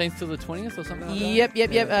time. 17th to the 20th or something like that?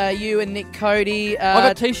 Yep. You and Nick Cody. I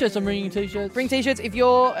got t-shirts. I'm bringing t-shirts. Bring t-shirts. If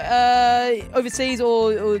you're overseas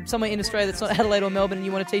or somewhere in Australia that's not Adelaide or Melbourne and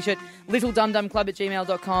you want a t-shirt,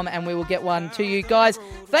 littledumdumclub@gmail.com and we will get one to you. Guys,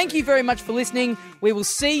 thank you very much for listening. We will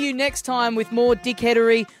see you next time with more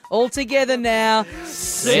dickheadery. All together now.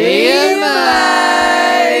 See you, mate.